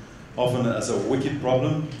to often as a wicked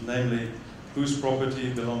problem, namely whose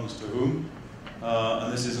property belongs to whom.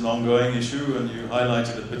 And this is an ongoing issue, and you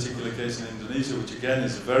highlighted a particular case in Indonesia, which again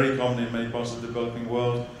is very common in many parts of the developing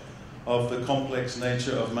world, of the complex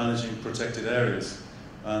nature of managing protected areas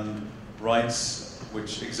and rights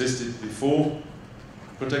which existed before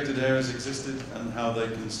protected areas existed and how they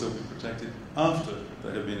can still be protected after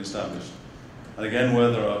they have been established. And again,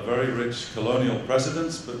 where there are very rich colonial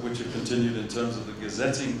precedents, but which have continued in terms of the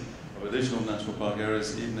gazetting of additional national park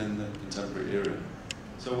areas even in the contemporary era.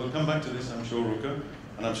 So we'll come back to this, I'm sure, Rukka,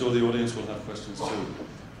 and I'm sure the audience will have questions too.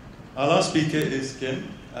 Our last speaker is Kim,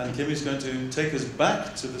 and Kim is going to take us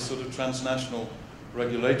back to the sort of transnational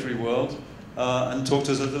regulatory world and talk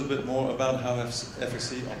to us a little bit more about how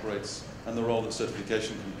FSC operates and the role that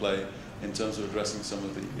certification can play in terms of addressing some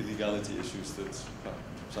of the illegality issues that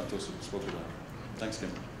Santosa spoke about. Thanks,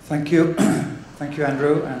 Kim. Thank you. Thank you,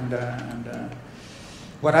 Andrew. And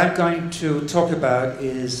what I'm going to talk about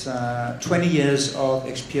is 20 years of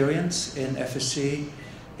experience in FSC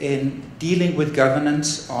in dealing with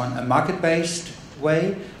governance on a market-based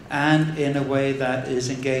way and in a way that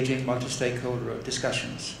is engaging multi-stakeholder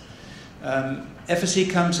discussions.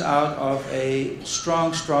 FSC comes out of a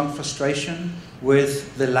strong frustration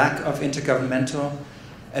with the lack of intergovernmental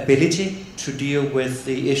ability to deal with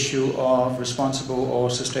the issue of responsible or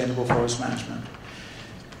sustainable forest management.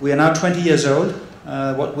 We are now 20 years old.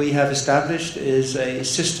 What we have established is a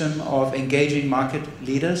system of engaging market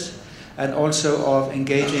leaders and also of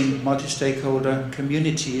engaging multi-stakeholder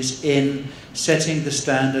communities in setting the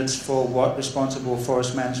standards for what responsible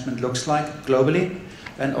forest management looks like globally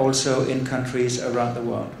and also in countries around the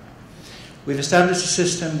world. We've established a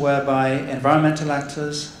system whereby environmental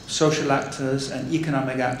actors, social actors, and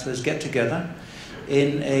economic actors get together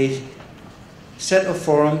in a set of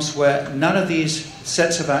forums where none of these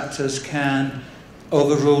sets of actors can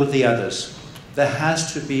overrule the others. There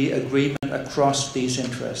has to be agreement across these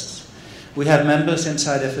interests. We have members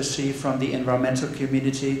inside FSC from the environmental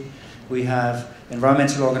community. We have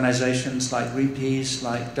environmental organizations like Greenpeace,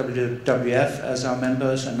 like WWF as our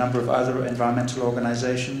members, a number of other environmental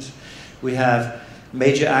organizations. We have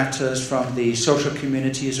major actors from the social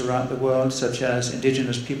communities around the world, such as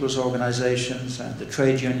indigenous peoples organizations and the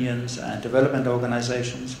trade unions and development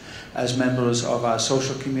organizations as members of our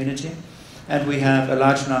social community. And we have a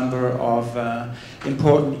large number of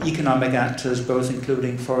important economic actors, both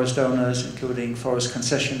including forest owners, including forest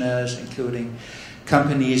concessionaires, including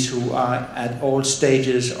companies who are at all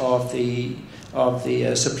stages of the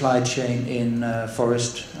supply chain in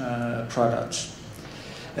forest products.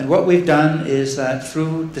 And what we've done is that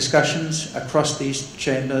through discussions across these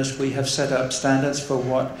chambers, we have set up standards for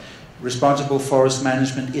what responsible forest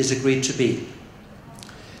management is agreed to be.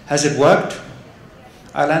 Has it worked?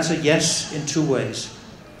 I'll answer yes in two ways.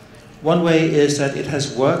 One way is that it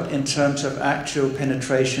has worked in terms of actual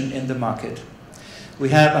penetration in the market. We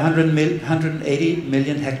have 180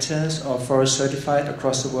 million hectares of forest certified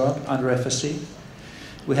across the world under FSC.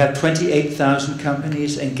 We have 28,000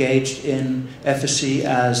 companies engaged in FSC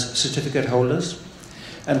as certificate holders.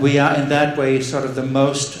 And we are in that way sort of the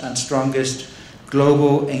most and strongest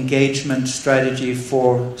global engagement strategy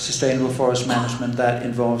for sustainable forest management that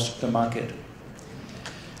involves the market.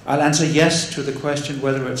 I'll answer yes to the question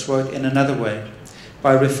whether it's worked in another way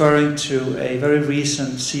by referring to a very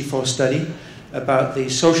recent CIFOR study about the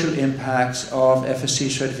social impacts of FSC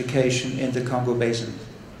certification in the Congo Basin.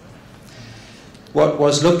 What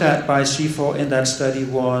was looked at by CIFOR in that study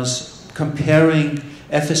was comparing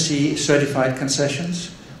FSC certified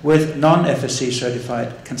concessions with non-FSC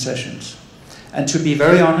certified concessions. And to be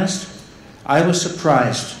very honest, I was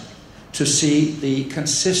surprised to see the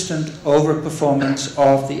consistent overperformance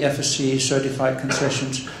of the FSC certified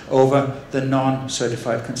concessions over the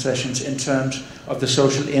non-certified concessions in terms of the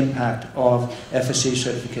social impact of FSC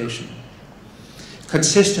certification.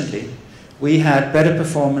 Consistently, we had better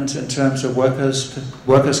performance in terms of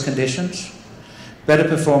workers' conditions, better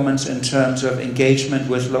performance in terms of engagement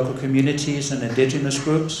with local communities and indigenous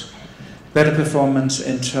groups, better performance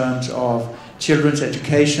in terms of children's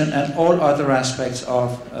education and all other aspects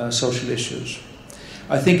of social issues.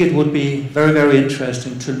 I think it would be very, very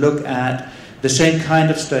interesting to look at the same kind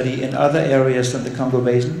of study in other areas than the Congo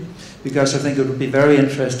Basin, because I think it would be very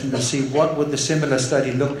interesting to see what would the similar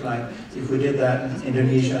study look like if we did that in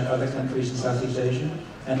Indonesia and other countries in Southeast Asia,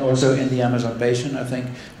 and also in the Amazon Basin. I think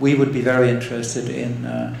we would be very interested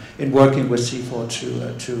in working with CIFOR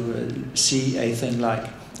to see a thing like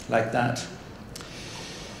that.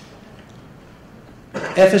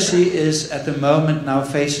 FSC is at the moment now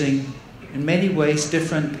facing, in many ways,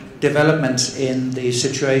 different developments in the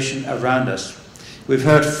situation around us. We've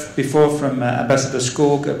heard before from Ambassador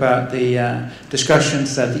Skoog about the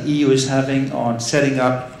discussions that the EU is having on setting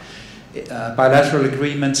up bilateral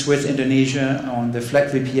agreements with Indonesia on the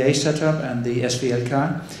FLEC VPA setup and the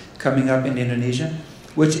SVLK coming up in Indonesia,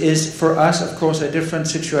 which is for us, of course, a different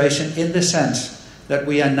situation in the sense that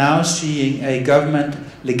we are now seeing a government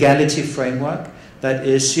legality framework that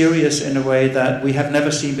is serious in a way that we have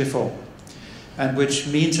never seen before, and which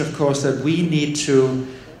means, of course, that we need to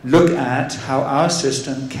look at how our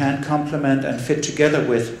system can complement and fit together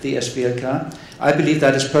with the SVLK. I believe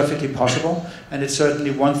that is perfectly possible, and it's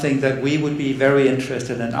certainly one thing that we would be very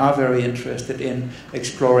interested and are very interested in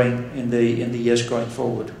exploring in the years going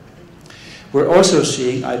forward. We're also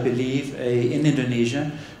seeing, I believe, in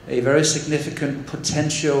Indonesia, a very significant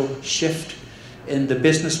potential shift in the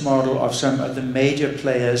business model of some of the major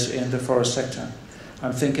players in the forest sector.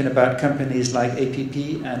 I'm thinking about companies like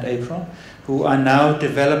APP and April, who are now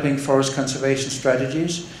developing forest conservation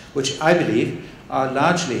strategies, which I believe are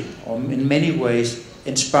largely, or in many ways,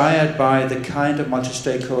 inspired by the kind of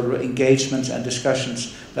multi-stakeholder engagements and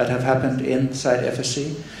discussions that have happened inside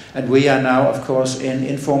FSC. And we are now, of course, in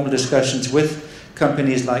informal discussions with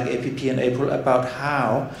companies like APP and April about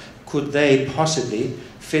how could they possibly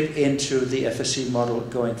fit into the FSC model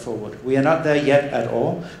going forward. We are not there yet at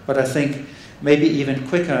all, but I think maybe even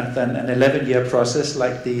quicker than an 11-year process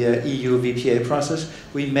like the EU VPA process,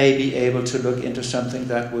 we may be able to look into something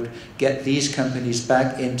that would get these companies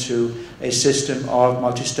back into a system of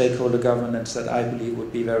multi-stakeholder governance that I believe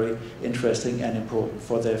would be very interesting and important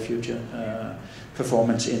for their future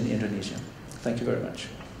performance in Indonesia. Thank you very much.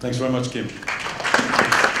 Thanks very much, Kim.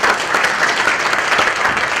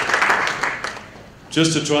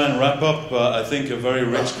 Just to try and wrap up, I think a very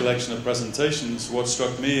rich collection of presentations. What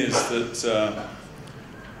struck me is that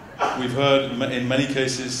we've heard in many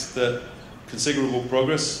cases that considerable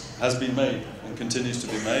progress has been made and continues to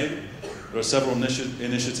be made. There are several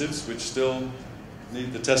initiatives which still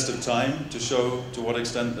need the test of time to show to what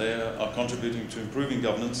extent they are contributing to improving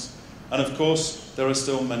governance. And of course, there are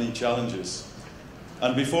still many challenges.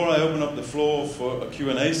 And before I open up the floor for a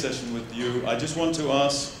Q&A session with you, I just want to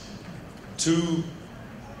ask two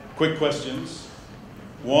quick questions.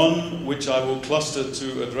 One, which I will cluster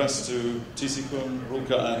to address to Sokhun,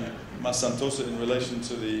 Rukka and Achmad Santosa in relation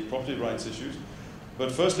to the property rights issues.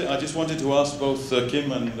 But firstly, I just wanted to ask both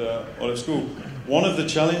Kim and Olof Skoog. One of the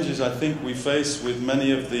challenges I think we face with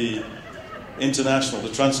many of the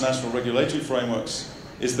transnational regulatory frameworks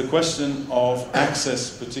is the question of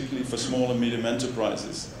access, particularly for small and medium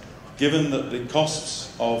enterprises, given that the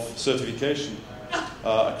costs of certification,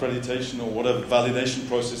 accreditation or whatever validation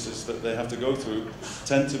processes that they have to go through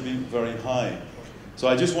tend to be very high. So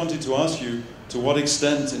I just wanted to ask you, to what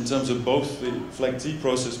extent, in terms of both the FLEG-T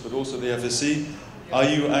process but also the FSC, are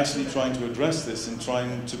you actually trying to address this and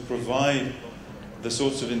trying to provide the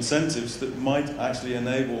sorts of incentives that might actually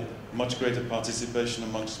enable much greater participation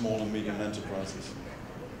among small and medium enterprises?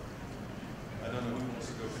 I don't know who wants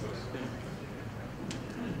to go first.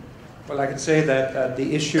 Well, I can say that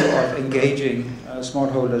the issue of engaging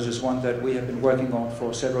smallholders is one that we have been working on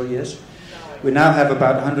for several years. We now have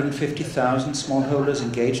about 150,000 smallholders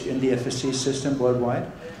engaged in the FSC system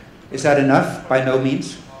worldwide. Is that enough? By no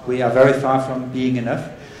means. We are very far from being enough.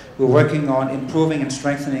 We're working on improving and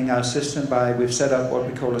strengthening our system we've set up what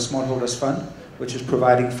we call a Smallholders Fund, which is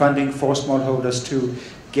providing funding for smallholders to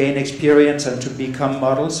gain experience and to become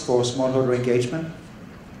models for smallholder engagement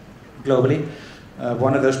globally.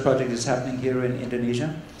 One of those projects is happening here in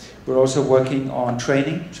Indonesia. We're also working on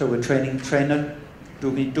training, so we're doing Train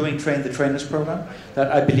the Trainers program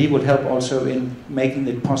that I believe will help also in making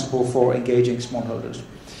it possible for engaging smallholders.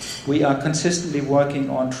 we are consistently working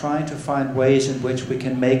on trying to find ways in which we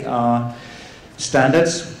can make our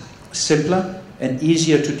standards simpler and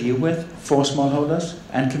easier to deal with for smallholders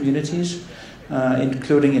and communities,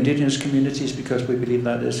 including indigenous communities, because we believe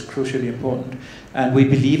that is crucially important. And we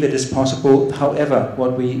believe it is possible. However,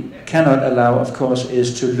 what we cannot allow, of course,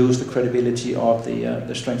 is to lose the credibility of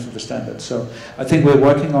the strength of the standards. So I think we're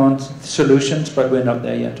working on solutions, but we're not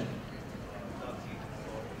there yet.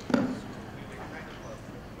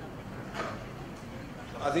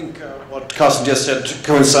 I think what Carsten just said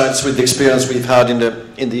coincides with the experience we've had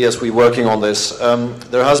in the years we're working on this.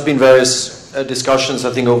 There has been various discussions,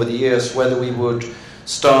 I think, over the years, whether we would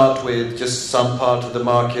start with just some part of the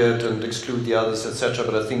market and exclude the others, etc.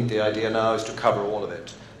 But I think the idea now is to cover all of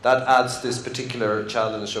it. That adds this particular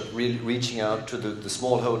challenge of really reaching out to the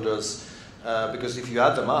smallholders, because if you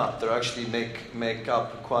add them up, they actually make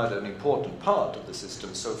up quite an important part of the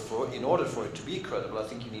system. So in order for it to be credible, I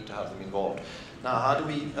think you need to have them involved. Now, how do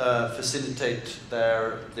we facilitate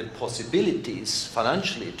the possibilities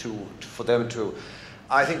financially for them to?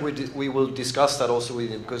 I think we will discuss that also with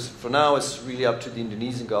them, because for now it's really up to the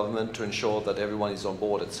Indonesian government to ensure that everyone is on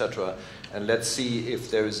board, etc. And let's see if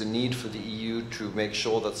there is a need for the EU to make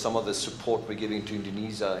sure that some of the support we're giving to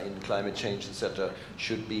Indonesia in climate change, etc.,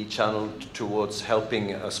 should be channeled towards helping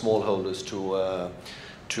smallholders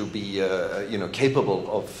to be capable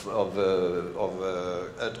of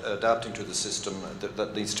adapting to the system.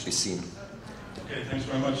 That needs to be seen. Okay, thanks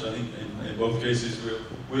very much. I think in both cases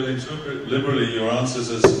we'll interpret liberally your answers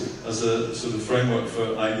as a sort of framework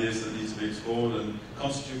for ideas that need to be explored and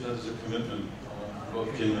constitute that as a commitment on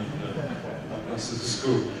both Kim and Ambassador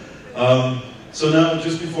Skoog. So now,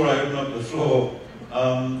 just before I open up the floor,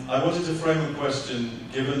 I wanted to frame a question,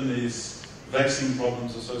 given these vexing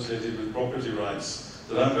problems associated with property rights,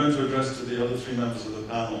 that I'm going to address to the other three members of the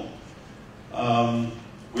panel.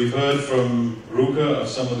 We've heard from Rukka of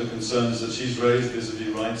some of the concerns that she's raised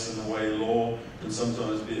vis-à-vis rights and the way law can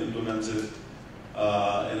sometimes be implemented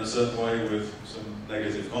in a certain way with some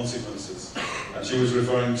negative consequences. And she was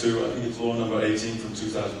referring to, I think it's law number 18 from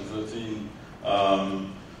 2013,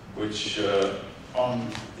 which on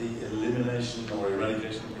the elimination or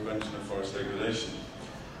eradication and prevention of forest degradation.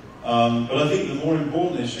 But I think the more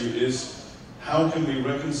important issue is how can we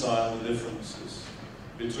reconcile the differences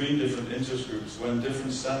between different interest groups when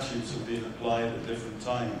different statutes have been applied at different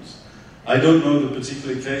times. I don't know the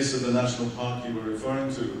particular case of the national park you were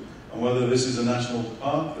referring to, and whether this is a national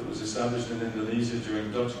park that was established in Indonesia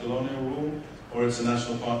during Dutch colonial rule, or it's a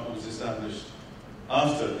national park that was established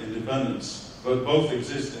after independence, but both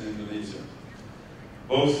exist in Indonesia.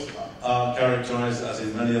 Both are characterized, as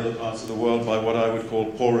in many other parts of the world, by what I would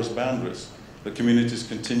call porous boundaries. The communities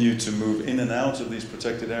continue to move in and out of these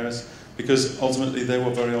protected areas, because ultimately they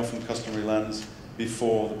were very often customary lands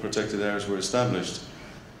before the protected areas were established.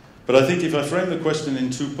 But I think if I frame the question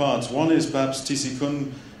in two parts, one is perhaps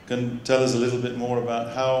Sokhun can tell us a little bit more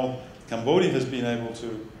about how Cambodia has been able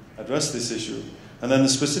to address this issue. And then the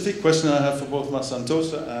specific question I have for both Mas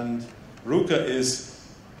Santosa and Rukka is,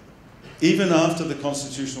 even after the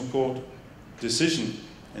Constitutional Court decision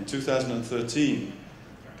in 2013,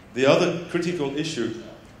 the other critical issue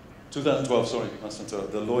 2012, sorry,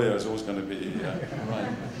 the lawyer is always going to be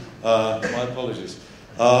right. My apologies.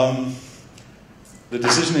 The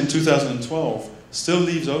decision in 2012 still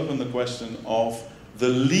leaves open the question of the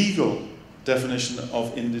legal definition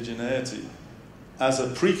of indigeneity as a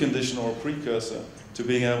precondition or a precursor to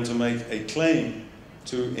being able to make a claim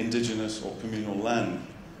to indigenous or communal land.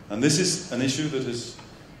 And this is an issue that has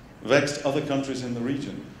vexed other countries in the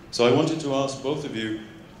region. So I wanted to ask both of you,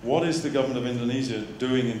 what is the government of Indonesia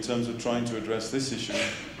doing in terms of trying to address this issue,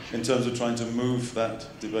 in terms of trying to move that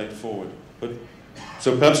debate forward?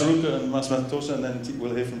 So perhaps Rukka and Mas Santosa, and then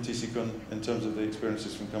we'll hear from Sokhun in terms of the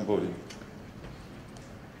experiences from Cambodia.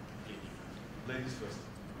 Ladies first.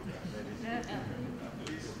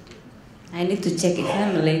 I need to check if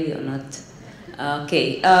I'm a lady or not.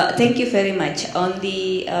 Okay, thank you very much. On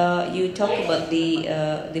the, you talk about the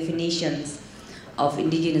definitions of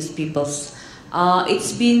indigenous peoples.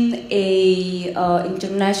 It's been a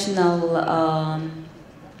international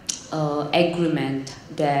agreement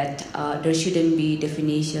that there shouldn't be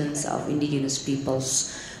definitions of indigenous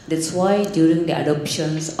peoples. That's why during the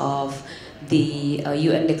adoptions of the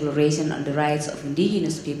UN Declaration on the Rights of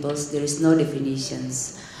Indigenous Peoples, there is no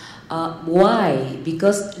definitions. Why?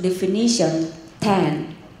 Because definition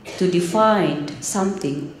tend to define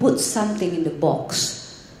something, put something in the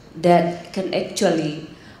box that can actually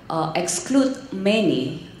exclude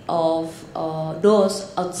many of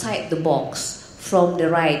those outside the box from the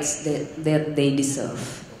rights that they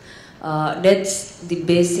deserve. That's the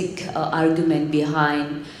basic argument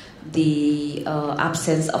behind the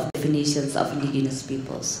absence of definitions of indigenous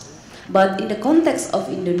peoples. But in the context of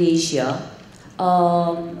Indonesia,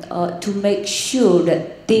 to make sure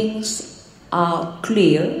that things are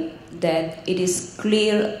clear, that it is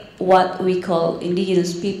clear what we call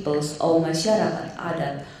indigenous peoples or Masyarakat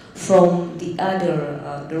Adat from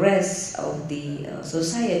the rest of the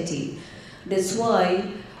society. That's why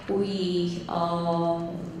we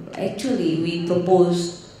we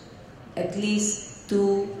propose at least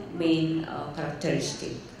two main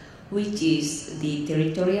characteristics, which is the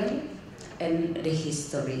territorial and the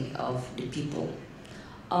history of the people.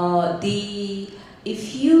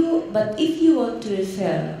 If you want to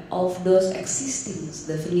refer of those existing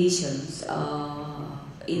definitions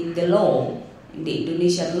in the law, in the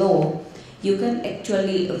Indonesian law, you can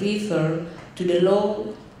actually refer to the law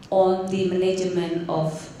on the management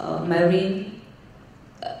of marine,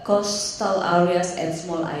 coastal areas and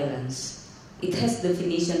small islands. It has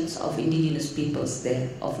definitions of indigenous peoples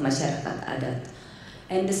there, of Masyarakat Adat.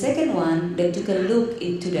 And the second one that you can look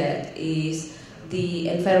into that is the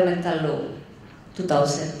environmental law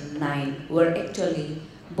 2009, where actually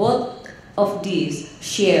both of these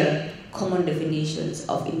share common definitions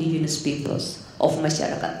of indigenous peoples, of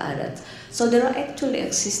Masyarakat Adat. So there are actually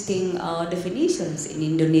existing definitions in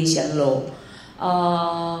Indonesian law.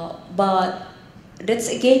 But that's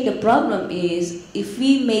again the problem is, if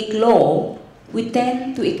we make law, we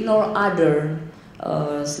tend to ignore other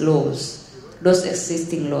laws, those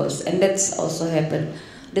existing laws, and that's also happened.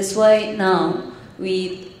 That's why now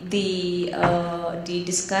with the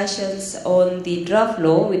discussions on the draft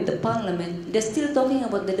law with the parliament, they're still talking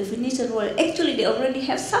about the definition where actually they already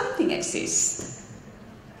have something exist.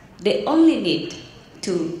 They only need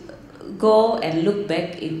to go and look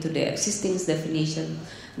back into the existing definition.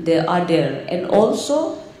 They are there, and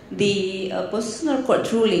also the Constitutional Court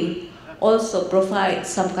ruling also provides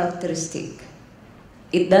some characteristic.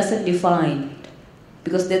 It doesn't define,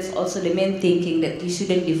 because that's also the main thinking, that you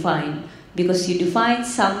shouldn't define, because you define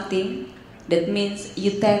something, that means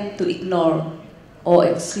you tend to ignore or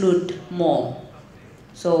exclude more.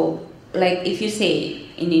 So, like if you say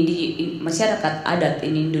in Masyarakat Adat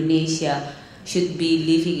in Indonesia should be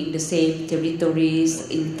living in the same territories,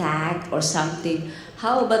 intact or something,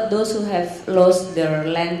 how about those who have lost their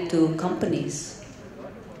land to companies?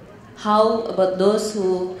 How about those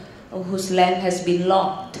whose land has been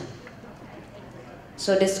locked?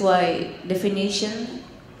 So that's why definition,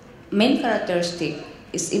 main characteristic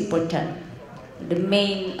is important. The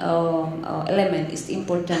main element is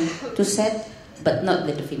important to set, but not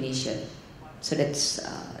the definition. So that's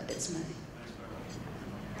my.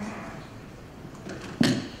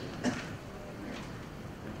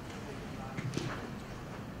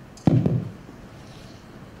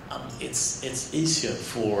 It's easier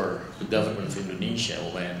for the government of Indonesia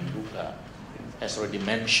when Rukka has already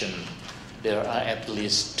mentioned there are at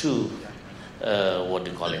least two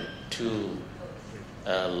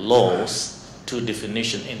laws, two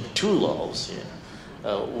definitions in two laws,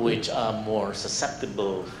 which are more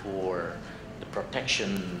susceptible for the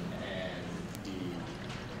protection and the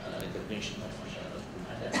recognition of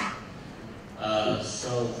Masyarakat.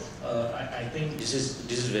 So I think this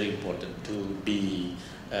is very important to be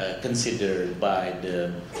considered by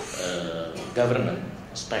the government,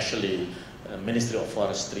 especially Ministry of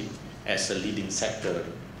Forestry, as a leading sector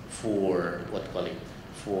for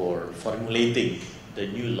for formulating the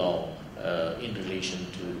new law in relation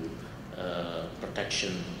to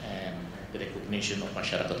protection and the recognition of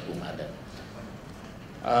Masyarakat Adat.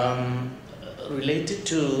 Related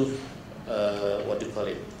to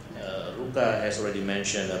Rukka has already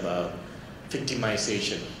mentioned about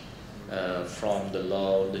victimization from the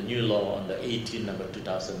law, the new law on the 18 number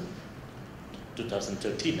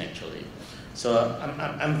 2013 actually. So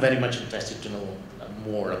I'm very much interested to know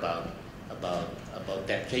more about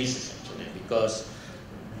that cases actually, because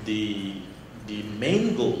the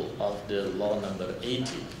main goal of the law number 18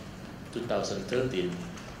 2013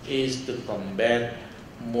 is to combat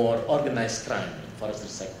more organized crime in the forestry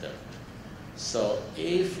sector. So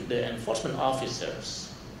if the enforcement officers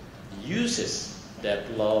uses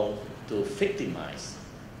that law to victimize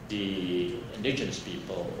the indigenous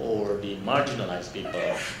people or the marginalized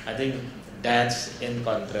people, I think that's in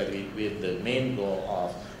contrary with the main goal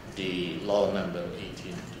of the law number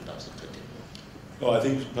 18 2013. Well, I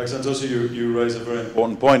think, like Santosa, you raise a very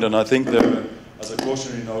important point, and I think there, as a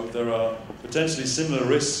cautionary note, there are potentially similar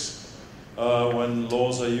risks when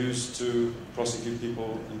laws are used to prosecute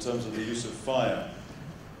people in terms of the use of fire.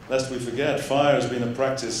 Lest we forget, fire has been a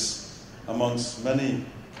practice amongst many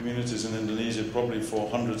communities in Indonesia probably for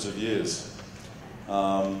hundreds of years.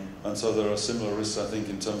 And so there are similar risks, I think,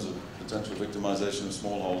 in terms of potential victimization of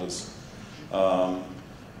smallholders,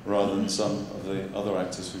 rather than some of the other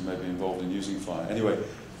actors who may be involved in using fire. Anyway,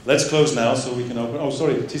 let's close now so we can open. Oh,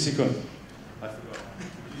 sorry, Tisikun. I forgot.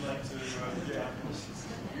 Would you like to?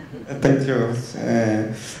 Thank you.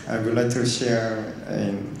 I would like to share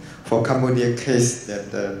for Cambodia case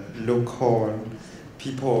that the local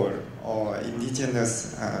people or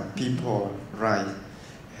indigenous people right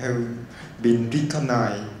have been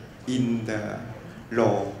recognized in the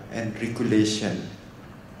law and regulation.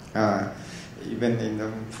 Even in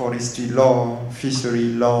the forestry law,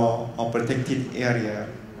 fishery law, or protected area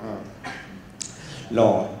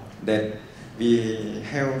law, that we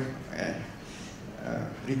have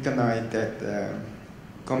recognized that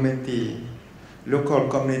community, local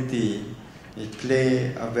community,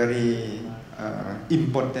 play a very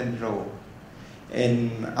important role.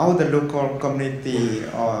 And our local community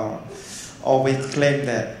always claim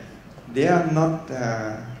that they are not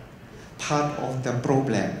part of the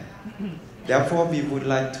problem. Therefore, we would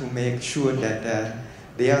like to make sure that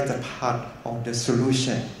they are the part of the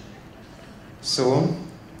solution. So,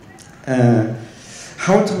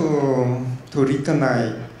 how to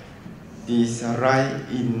recognize this right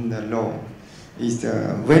in the law is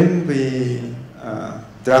when we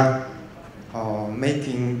draft or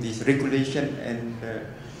making this regulation and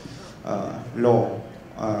law,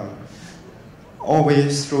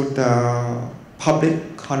 always through the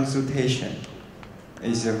public consultation.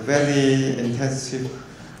 It's a very intensive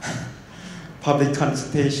public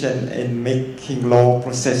consultation in making law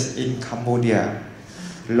process in Cambodia.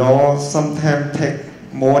 Law sometimes take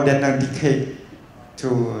more than a decade to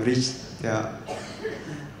reach the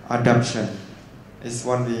adoption. It's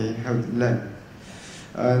what we have learned.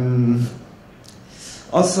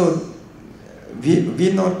 Also,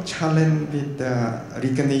 we not challenge with the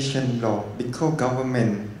recognition law because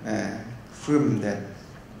government firm that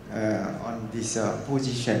on this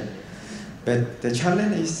position. But the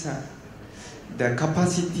challenge is the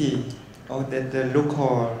capacity of the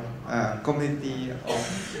local community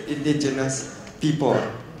of indigenous people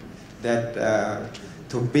that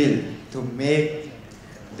to build, to make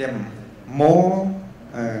them more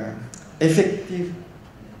effective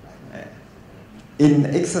in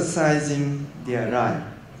exercising their right.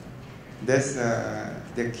 That's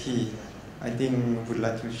the key. I think would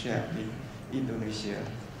like to share with Indonesia.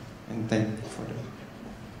 And thank you for that.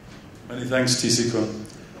 Many thanks, Tisikun.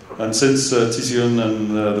 And since Tisikun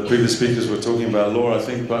and the previous speakers were talking about law, I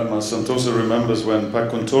think Achmad Santosa remembers when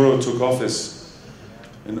Pak Kuntoro took office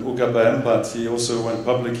in UKP Empat, he also went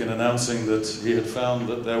public in announcing that he had found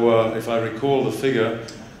that there were, if I recall the figure,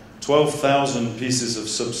 12,000 pieces of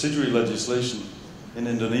subsidiary legislation in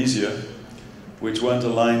Indonesia which weren't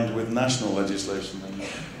aligned with national legislation. And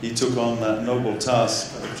he took on that noble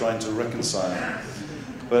task of trying to reconcile.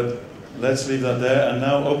 But let's leave that there and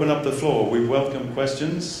now open up the floor. We welcome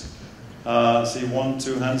questions. See 1,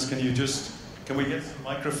 2 hands. Can we get some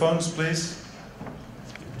microphones, please?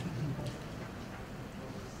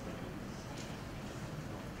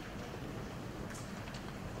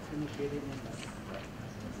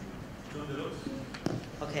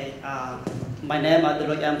 Okay, my name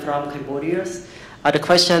is I'm from Cambodia. The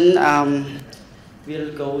question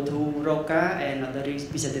will go to Rukka and the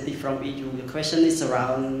representative from EU. The question is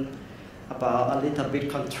around about a little bit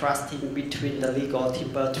contrasting between the legal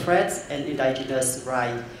timber trades and indigenous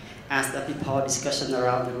rights. As the people discussion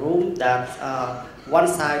around the room, that one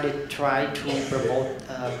side they try to promote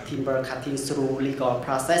timber cutting through legal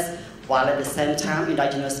process, while at the same time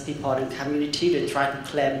indigenous people and community they try to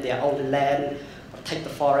claim their own land, take the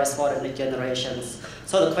forest for the next generations.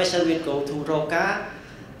 So the question will go to Rukka.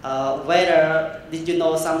 Whether did you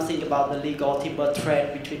know something about the legal timber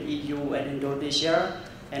trade between EU and Indonesia,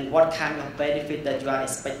 and what kind of benefit that you are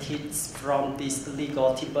expecting from these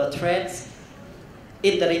legal timber trades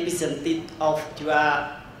in the representative of your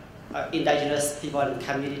indigenous people and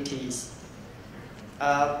communities?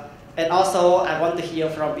 And also, I want to hear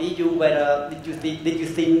from EU whether did you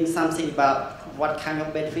think something about what kind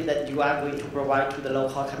of benefit that you are going to provide to the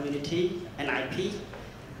local community and IP?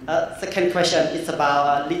 Second question is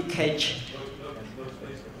about leakage.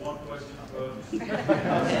 One question first.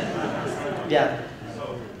 Okay. Yeah.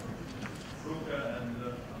 So, Rukka and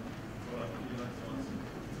would you like to answer?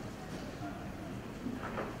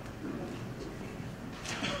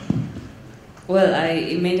 Well, I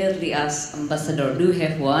immediately asked Ambassador, do you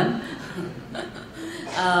have one?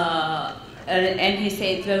 And he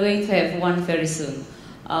said, we're going to have one very soon.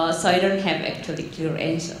 So I don't have actually clear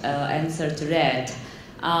answer to that.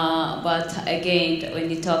 But again, when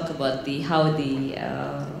you talk about how the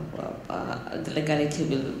legality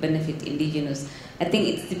will benefit indigenous, I think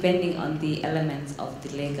it's depending on the elements of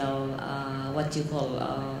the legal, what you call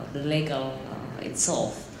the legal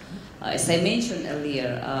itself. As I mentioned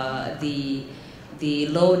earlier, the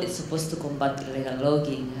law that's supposed to combat illegal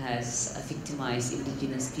logging has victimized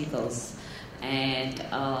indigenous peoples, and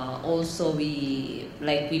also we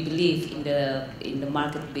believe in the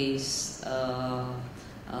market-based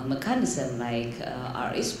mechanism like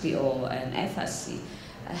RSPO and FSC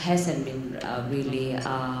hasn't been really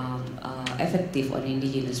effective on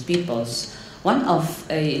indigenous peoples. One of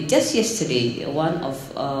just yesterday, one of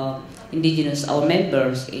indigenous our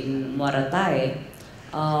members in Muaratai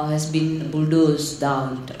has been bulldozed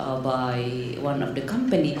down by one of the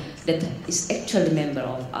company that is actually a member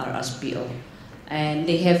of RSPO, and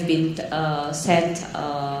they have been sent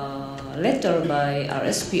a letter by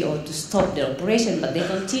RSPO to stop the operation, but they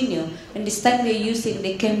continue, and this time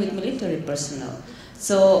they came with military personnel.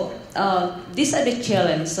 So these are the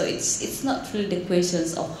challenges. So it's not really the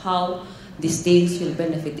questions of how these things will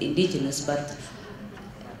benefit indigenous, but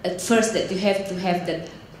at first that you have to have that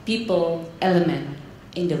people element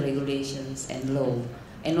in the regulations and law,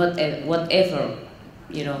 and whatever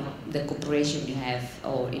the cooperation you have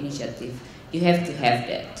or initiative, you have to have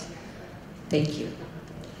that. Thank you.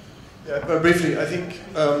 Yeah, but briefly, I think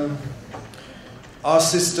our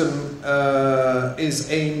system is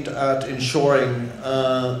aimed at ensuring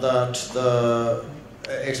that the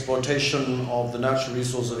exploitation of the natural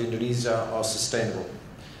resources of Indonesia are sustainable.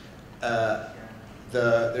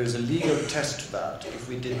 There's a legal test to that. If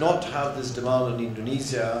we did not have this demand in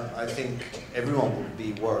Indonesia, I think everyone would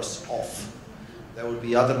be worse off. There would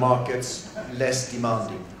be other markets less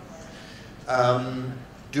demanding. But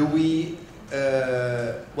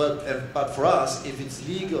for us, if it's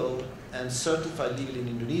legal and certified legal in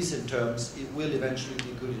Indonesian terms, it will eventually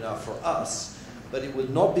be good enough for us. But it will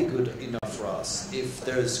not be good enough for us if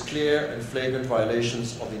there is clear and flagrant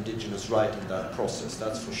violations of indigenous right in that process,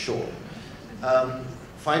 that's for sure.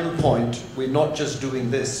 Final point, we're not just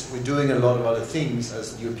doing this, we're doing a lot of other things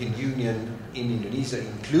as the European Union in Indonesia,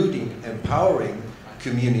 including empowering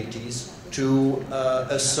communities to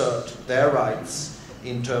assert their rights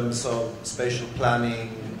in terms of spatial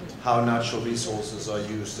planning, how natural resources are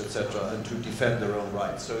used, etc., and to defend their own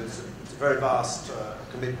rights. So it's a very vast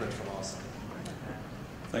commitment from our side.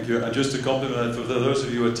 Thank you. And just to compliment, for those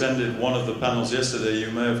of you who attended one of the panels yesterday,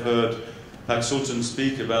 you may have heard Pak Sultan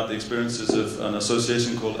speak about the experiences of an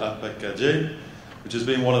association called Advocacy, which has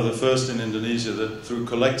been one of the first in Indonesia that through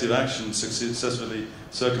collective action successfully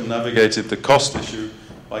circumnavigated the cost issue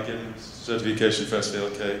by getting certification for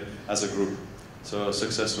SVLK as a group. So a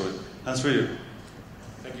success story. Hans Friedrich.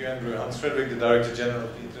 Thank you, Andrew. Hans Friedrich, the Director General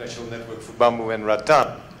of the International Network for Bamboo and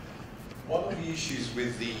Rattan. One of the issues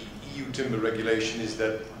with the EU timber regulation is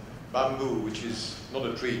that bamboo, which is not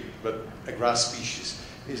a tree but a grass species,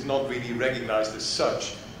 is not really recognized as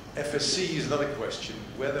such. FSC is another question,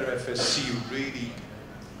 whether FSC really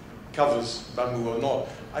covers bamboo or not.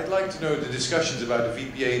 I'd like to know the discussions about the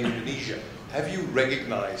VPA in Indonesia. Have you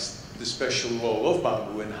recognized the special role of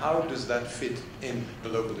bamboo, and how does that fit in the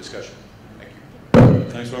local discussion? Thank you.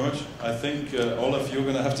 Thanks very much. I think, Olof, you're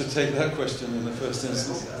going to have to take that question in the first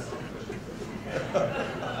instance.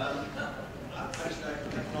 Actually, I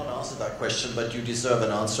cannot answer that question, but you deserve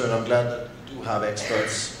an answer, and I'm glad that we do have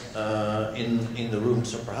experts in the room,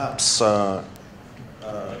 so perhaps a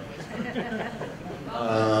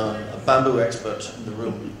bamboo expert in the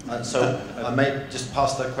room. And so I may just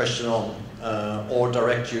pass that question on or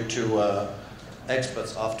direct you to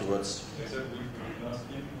experts afterwards.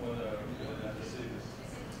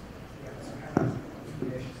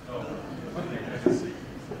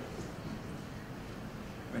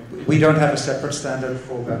 We don't have a separate standard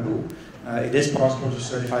for bamboo. It is possible to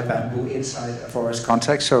certify bamboo inside a forest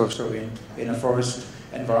context, so in a forest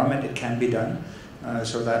environment it can be done.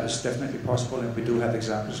 So that is definitely possible, and we do have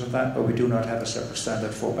examples of that, but we do not have a separate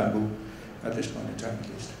standard for bamboo at this point in time, at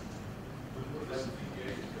least.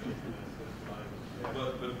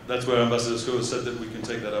 But that's where Ambassador Skoog said that we can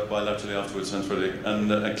take that up bilaterally afterwards, Hans Friedrich. And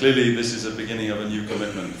clearly this is a beginning of a new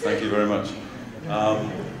commitment. Thank you very much.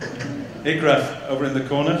 ICRAF, over in the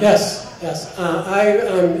corner. Yes. I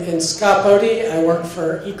am in Skapoti. I work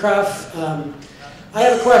for ICRAF. I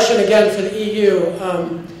have a question again for the EU.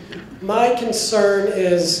 My concern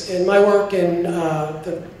is, in my work in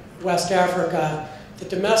West Africa, the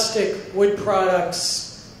domestic wood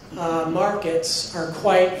products markets are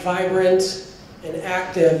quite vibrant and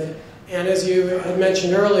active. And as you had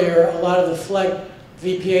mentioned earlier, a lot of the FLEG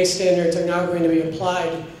VPA standards are now going to be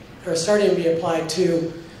applied are starting to be applied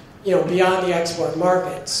to, beyond the export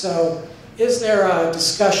market. So is there a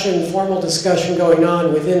formal discussion going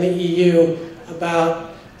on within the EU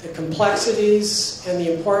about the complexities and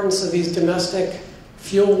the importance of these domestic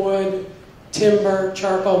fuel wood, timber,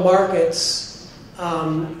 charcoal markets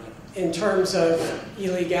in terms of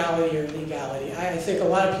illegality or legality? I think a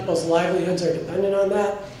lot of people's livelihoods are dependent on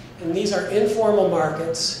that, and these are informal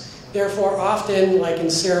markets. Therefore, often, like in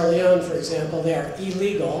Sierra Leone, for example, they are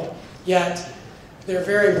illegal, yet they're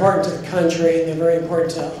very important to the country, and they're very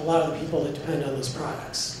important to a lot of the people that depend on those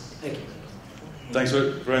products. Thank you. Thanks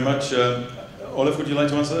very much. Olof, would you like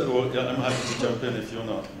to answer that? Or I'm happy to jump in if you're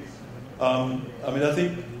not. I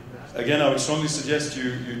think, again, I would strongly suggest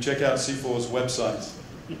you check out CIFOR's website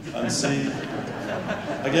and see,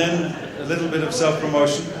 again, a little bit of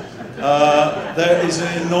self-promotion. There is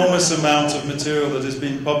an enormous amount of material that has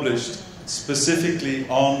been published specifically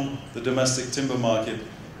on the domestic timber market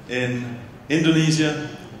in Indonesia,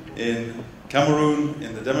 in Cameroon,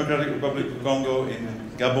 in the Democratic Republic of Congo,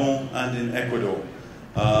 in Gabon, and in Ecuador.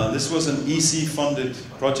 This was an EC-funded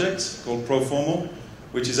project called Proformo,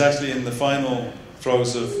 which is actually in the final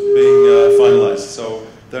throes of being finalized. So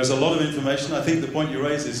there's a lot of information. I think the point you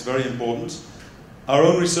raise is very important. Our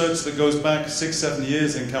own research that goes back 6-7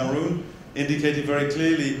 years in Cameroon indicated very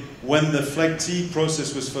clearly when the FLEGT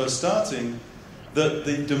process was first starting that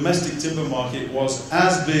the domestic timber market was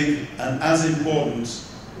as big and as important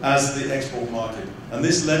as the export market. And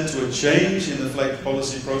this led to a change in the FLEGT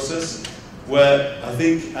policy process where I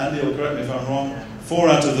think, Andy will correct me if I'm wrong, 4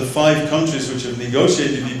 out of the 5 countries which have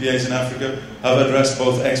negotiated VPAs in Africa have addressed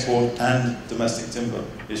both export and domestic timber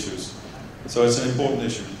issues. So it's an important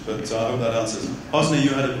issue, but I hope that answers. Hosni, you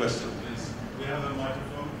had a question, please. We have a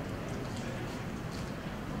microphone.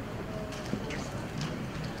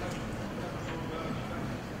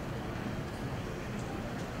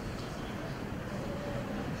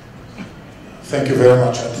 Thank you very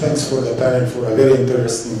much, and thanks for the panel for a very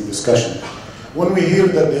interesting discussion. When we hear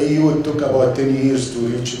that the EU took about 10 years to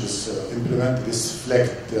reach this, implement this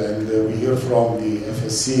FLEGT, and we hear from the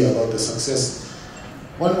FSC about the success,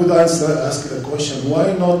 one would ask the question,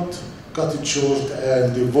 why not cut it short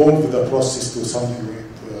and evolve the process to something with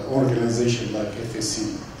an organization like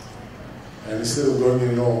FSC? And instead of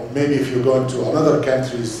going, maybe if you're going to another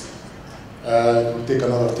countries, it will take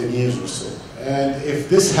another 10 years or so. And if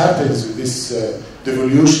this happens with this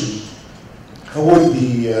devolution, how would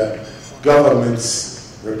the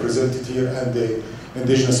governments represented here and the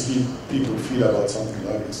indigenous people feel about something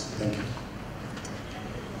like this? Thank you.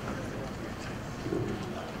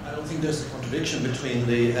 I don't think there's a contradiction between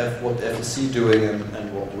what the FSC doing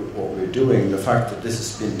and what we're doing. The fact that this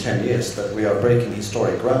has been 10 years, that we are breaking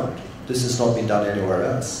historic ground. This has not been done anywhere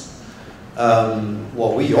else.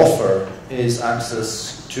 What we offer is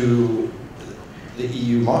access to the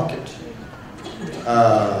EU market.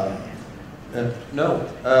 No,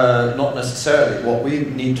 not necessarily. What we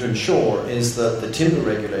need to ensure is that the timber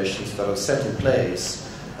regulations that are set in place,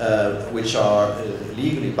 which are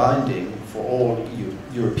legally binding for all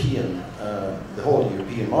the whole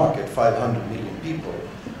European market, 500 million people,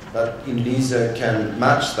 that Indonesia can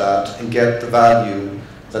match that and get the value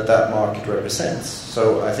that market represents.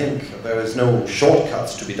 So I think there is no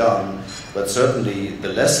shortcuts to be done, but certainly the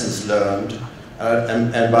lessons learned,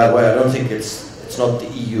 and by the way, I don't think it's not the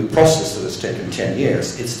EU process that has taken 10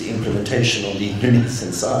 years, it's the implementation on the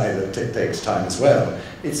Indonesian side that takes time as well.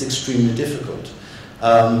 It's extremely difficult.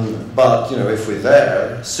 But if we're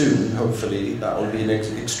there soon, hopefully that will be an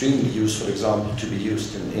extremely useful example to be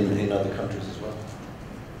used in other countries as well.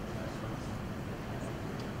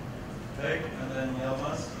 Okay, and then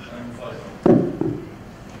Yilmaz and Faisal.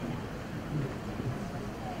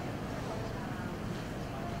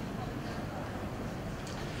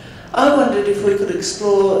 I wondered if we could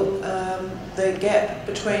explore the gap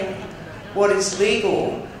between what is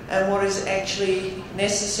legal and what is actually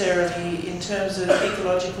necessarily in terms of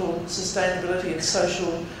ecological sustainability and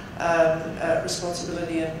social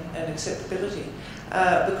responsibility and acceptability.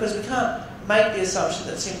 Because we can't make the assumption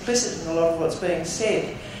that's implicit in a lot of what's being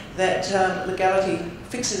said, that legality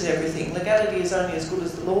fixes everything. Legality is only as good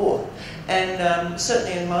as the law. And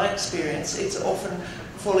certainly in my experience, it's often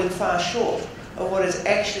falling far short of what is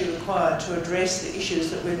actually required to address the issues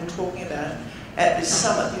that we've been talking about at this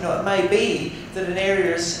summit. It may be that an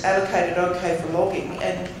area is allocated okay for logging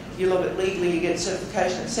and you log it legally, you get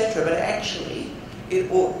certification, etc., but actually it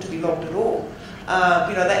ought to be logged at all.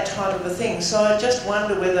 That type of a thing. So I just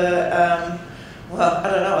wonder whether, I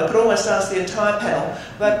don't know, I could almost ask the entire panel,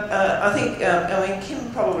 but I think, Kim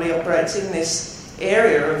probably operates in this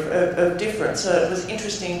area of difference. So it was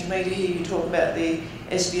interesting to me to hear you talk about the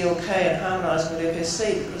SBLK and harmonising with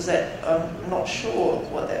FSC, because that I'm not sure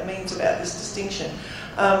what that means about this distinction.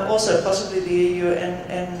 Also, possibly the EU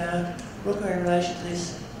and Rukka in relation to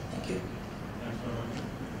this. Thank you.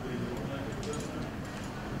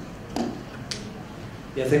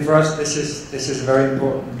 Yeah, I think for us this is a very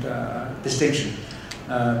important distinction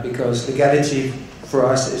because legality for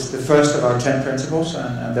us is the first of our 10 principles,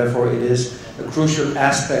 and therefore it is a crucial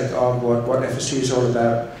aspect of what FSC is all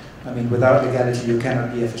about. I mean, without legality you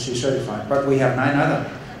cannot be FSC certified. But we have 9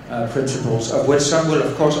 other principles, of which some will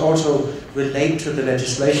of course also relate to the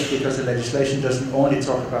legislation, because the legislation doesn't only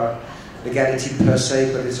talk about legality per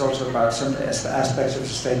se, but it's also about some aspects of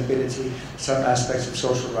sustainability, some aspects of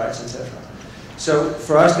social rights, etc. So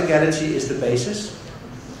for us legality is the basis,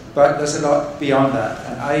 but there's a lot beyond that,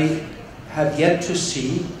 and I have yet to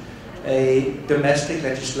see a domestic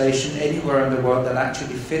legislation anywhere in the world that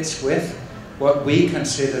actually fits with what we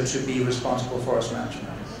consider to be responsible forest management.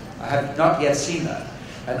 I have not yet seen that.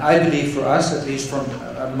 And I believe for us, at least from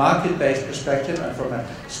a market-based perspective and from a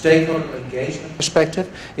stakeholder engagement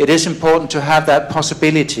perspective, it is important to have that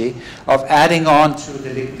possibility of adding on to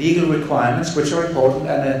the legal requirements, which are important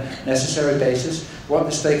and a necessary basis, what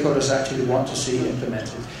the stakeholders actually want to see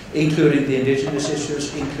implemented, including the indigenous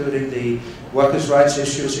issues, including the workers' rights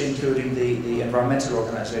issues, including the environmental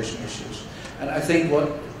organization issues. And I think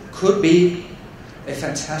what could be a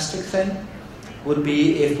fantastic thing would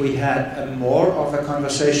be if we had more of a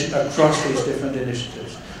conversation across these different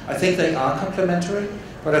initiatives. I think they are complementary,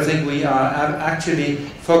 but I think we are actually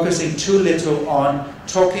focusing too little on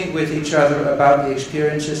talking with each other about the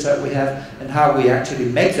experiences that we have and how we actually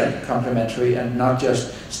make them complementary and not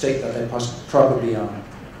just state that they probably are.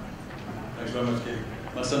 Thanks very much, Kim.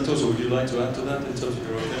 Santosa, would you like to add to that in terms of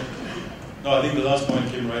your opinion? No, I think the last point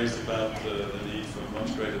Kim raised about the need for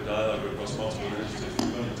much greater dialogue across multiple initiatives,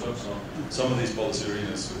 we've only touched on some of these policy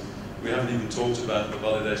arenas. We haven't even talked about the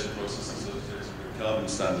validation process associated with carbon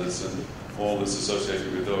standards and all that's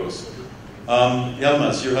associated with those.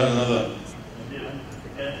 Yilmaz, you had another.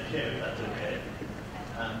 If that's okay.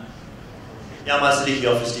 Yilmaz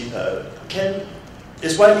Siddiqui, Office Depot.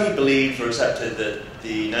 It's widely believed or accepted that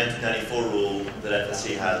the 1994 rule that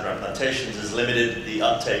FSC has around plantations has limited the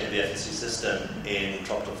uptake of the FSC system in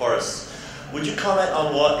tropical forests. Would you comment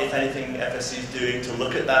on what, if anything, FSC is doing to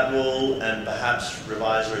look at that rule and perhaps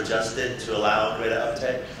revise or adjust it to allow greater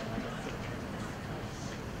uptake?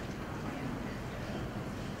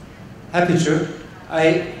 Happy to.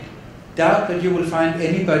 I doubt that you will find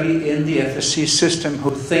anybody in the FSC system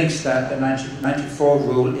who thinks that the 1994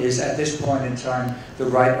 rule is at this point in time the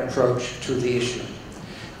right approach to the issue.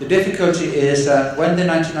 The difficulty is that when the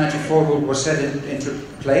 1994 rule was set into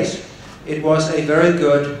place, it was a very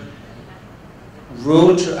good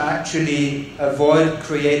rule to actually avoid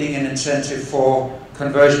creating an incentive for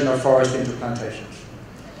conversion of forest into plantations.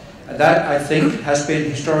 And that, I think, has been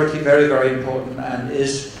historically very, very important and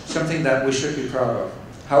is something that we should be proud of.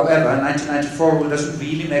 However, 1994 rule doesn't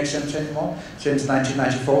really make sense anymore, since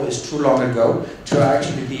 1994 is too long ago to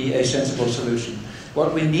actually be a sensible solution.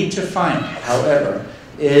 What we need to find, however,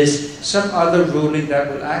 is some other ruling that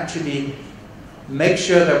will actually make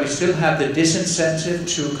sure that we still have the disincentive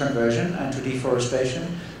to conversion and to deforestation,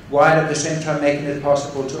 while at the same time making it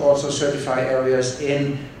possible to also certify areas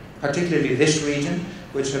in particularly this region,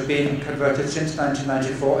 which have been converted since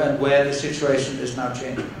 1994 and where the situation is now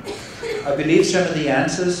changing. I believe some of the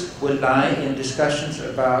answers will lie in discussions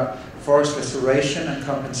about forest restoration and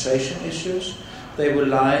compensation issues. They will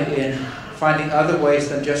lie in finding other ways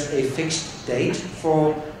than just a fixed date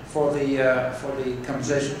for the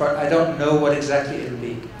compensation, but I don't know what exactly it will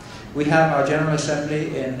be. We have our General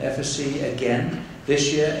Assembly in FSC again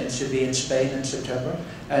this year in Seville, in Spain in September,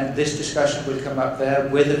 and this discussion will come up there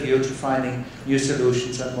with a view to finding new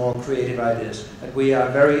solutions and more creative ideas. And we are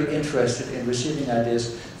very interested in receiving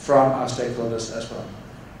ideas from our stakeholders as well.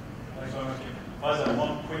 Thanks very much. Faisal,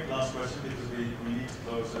 one quick last question because we need to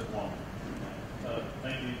close at 1.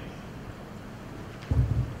 Thank you.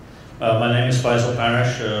 My name is Faisal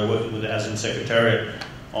Parish, working with the ASEAN Secretariat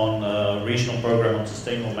on a regional program on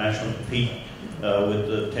sustainable management of peat with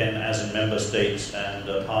the 10 ASEAN member states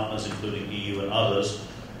and partners including EU and others,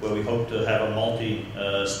 where we hope to have a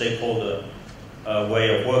multi-stakeholder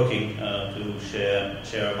way of working to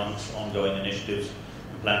share amongst ongoing initiatives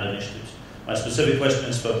and planned initiatives. My specific question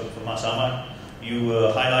is for Mas Ahmad. You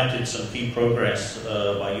highlighted some key progress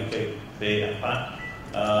by UK and PAT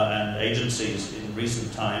and agencies in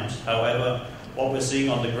recent times. However, what we're seeing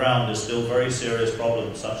on the ground is still very serious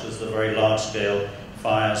problems, such as the very large-scale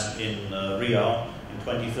fires in Riau in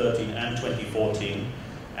 2013 and 2014,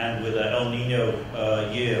 and with the El Nino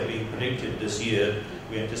year being predicted this year,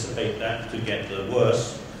 we anticipate that to get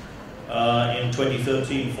worse. In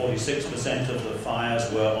 2013, 46% of the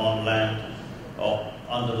fires were on land or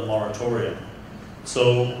under the moratorium.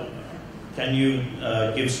 So can you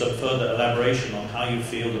give some further elaboration on how you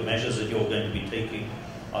feel the measures that you're going to be taking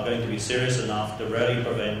are going to be serious enough to really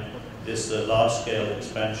prevent this large-scale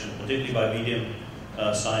expansion, particularly by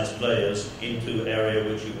medium-sized players, into area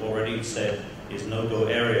which you've already said is no-go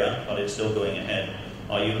area, but it's still going ahead?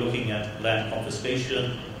 Are you looking at land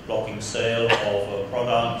confiscation, blocking sale of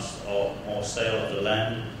products, or sale of the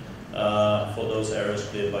land for those areas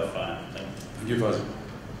cleared by fire? Thank you, Fazil.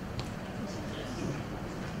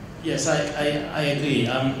 Yes, I agree.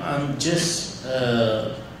 I'm just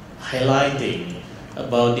highlighting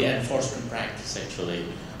about the enforcement practice actually,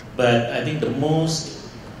 but I think the more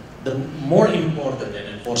important than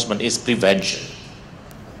enforcement is prevention.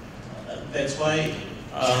 That's why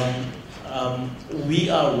we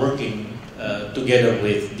are working together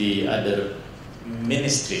with the other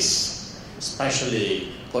ministries,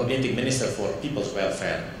 especially Coordinating Minister for People's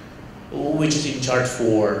Welfare, which is in charge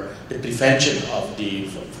for the prevention of the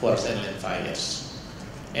forest and land fires.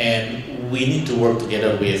 And we need to work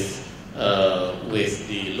together with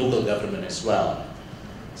the local government as well.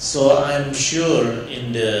 So I'm sure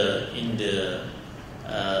in the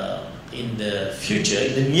future,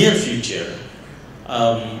 in the near future,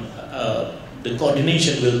 the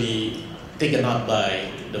coordination will be taken up by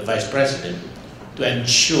the Vice President to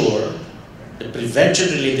ensure the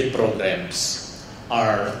prevention-related programs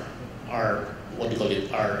are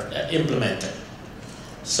implemented.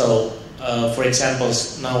 So, for example,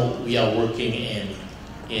 now we are working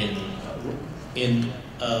in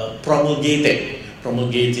promulgating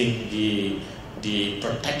the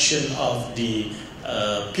protection of the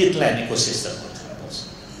peatland ecosystem, for example.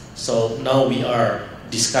 So now we are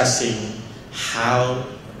discussing how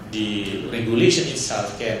the regulation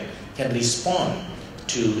itself can respond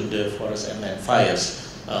to the forest and land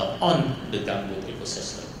fires on the gambut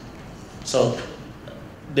ecosystem. So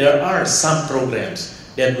there are some programs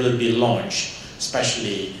that will be launched,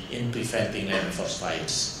 especially in preventing land and forest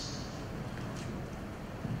fires.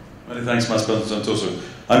 Many thanks, Achmad Santosa.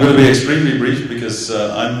 I'm going to be extremely brief because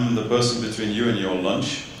I'm the person between you and your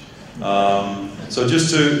lunch. So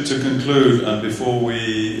just to conclude, and before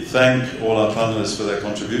we thank all our panelists for their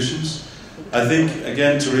contributions, I think,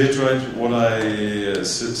 again, to reiterate what I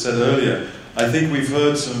said earlier, I think we've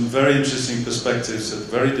heard some very interesting perspectives at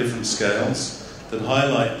very different scales that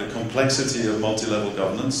highlight the complexity of multi-level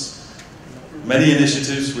governance. Many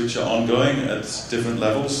initiatives which are ongoing at different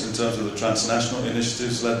levels in terms of the transnational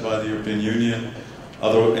initiatives led by the European Union,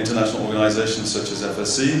 other international organizations such as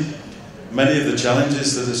FSC, many of the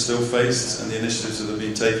challenges that are still faced and the initiatives that have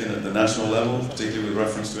been taken at the national level, particularly with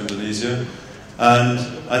reference to Indonesia. And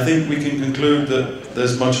I think we can conclude that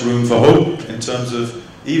there's much room for hope in terms of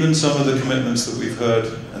even some of the commitments that we've heard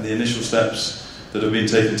and the initial steps that have been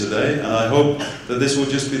taken today. And I hope that this will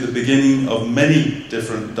just be the beginning of many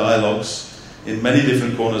different dialogues in many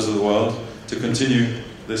different corners of the world to continue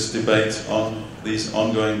this debate on these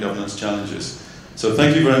ongoing governance challenges. So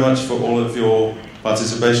thank you very much for all of your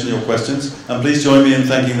participation, your questions, and please join me in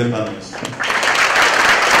thanking the panelists.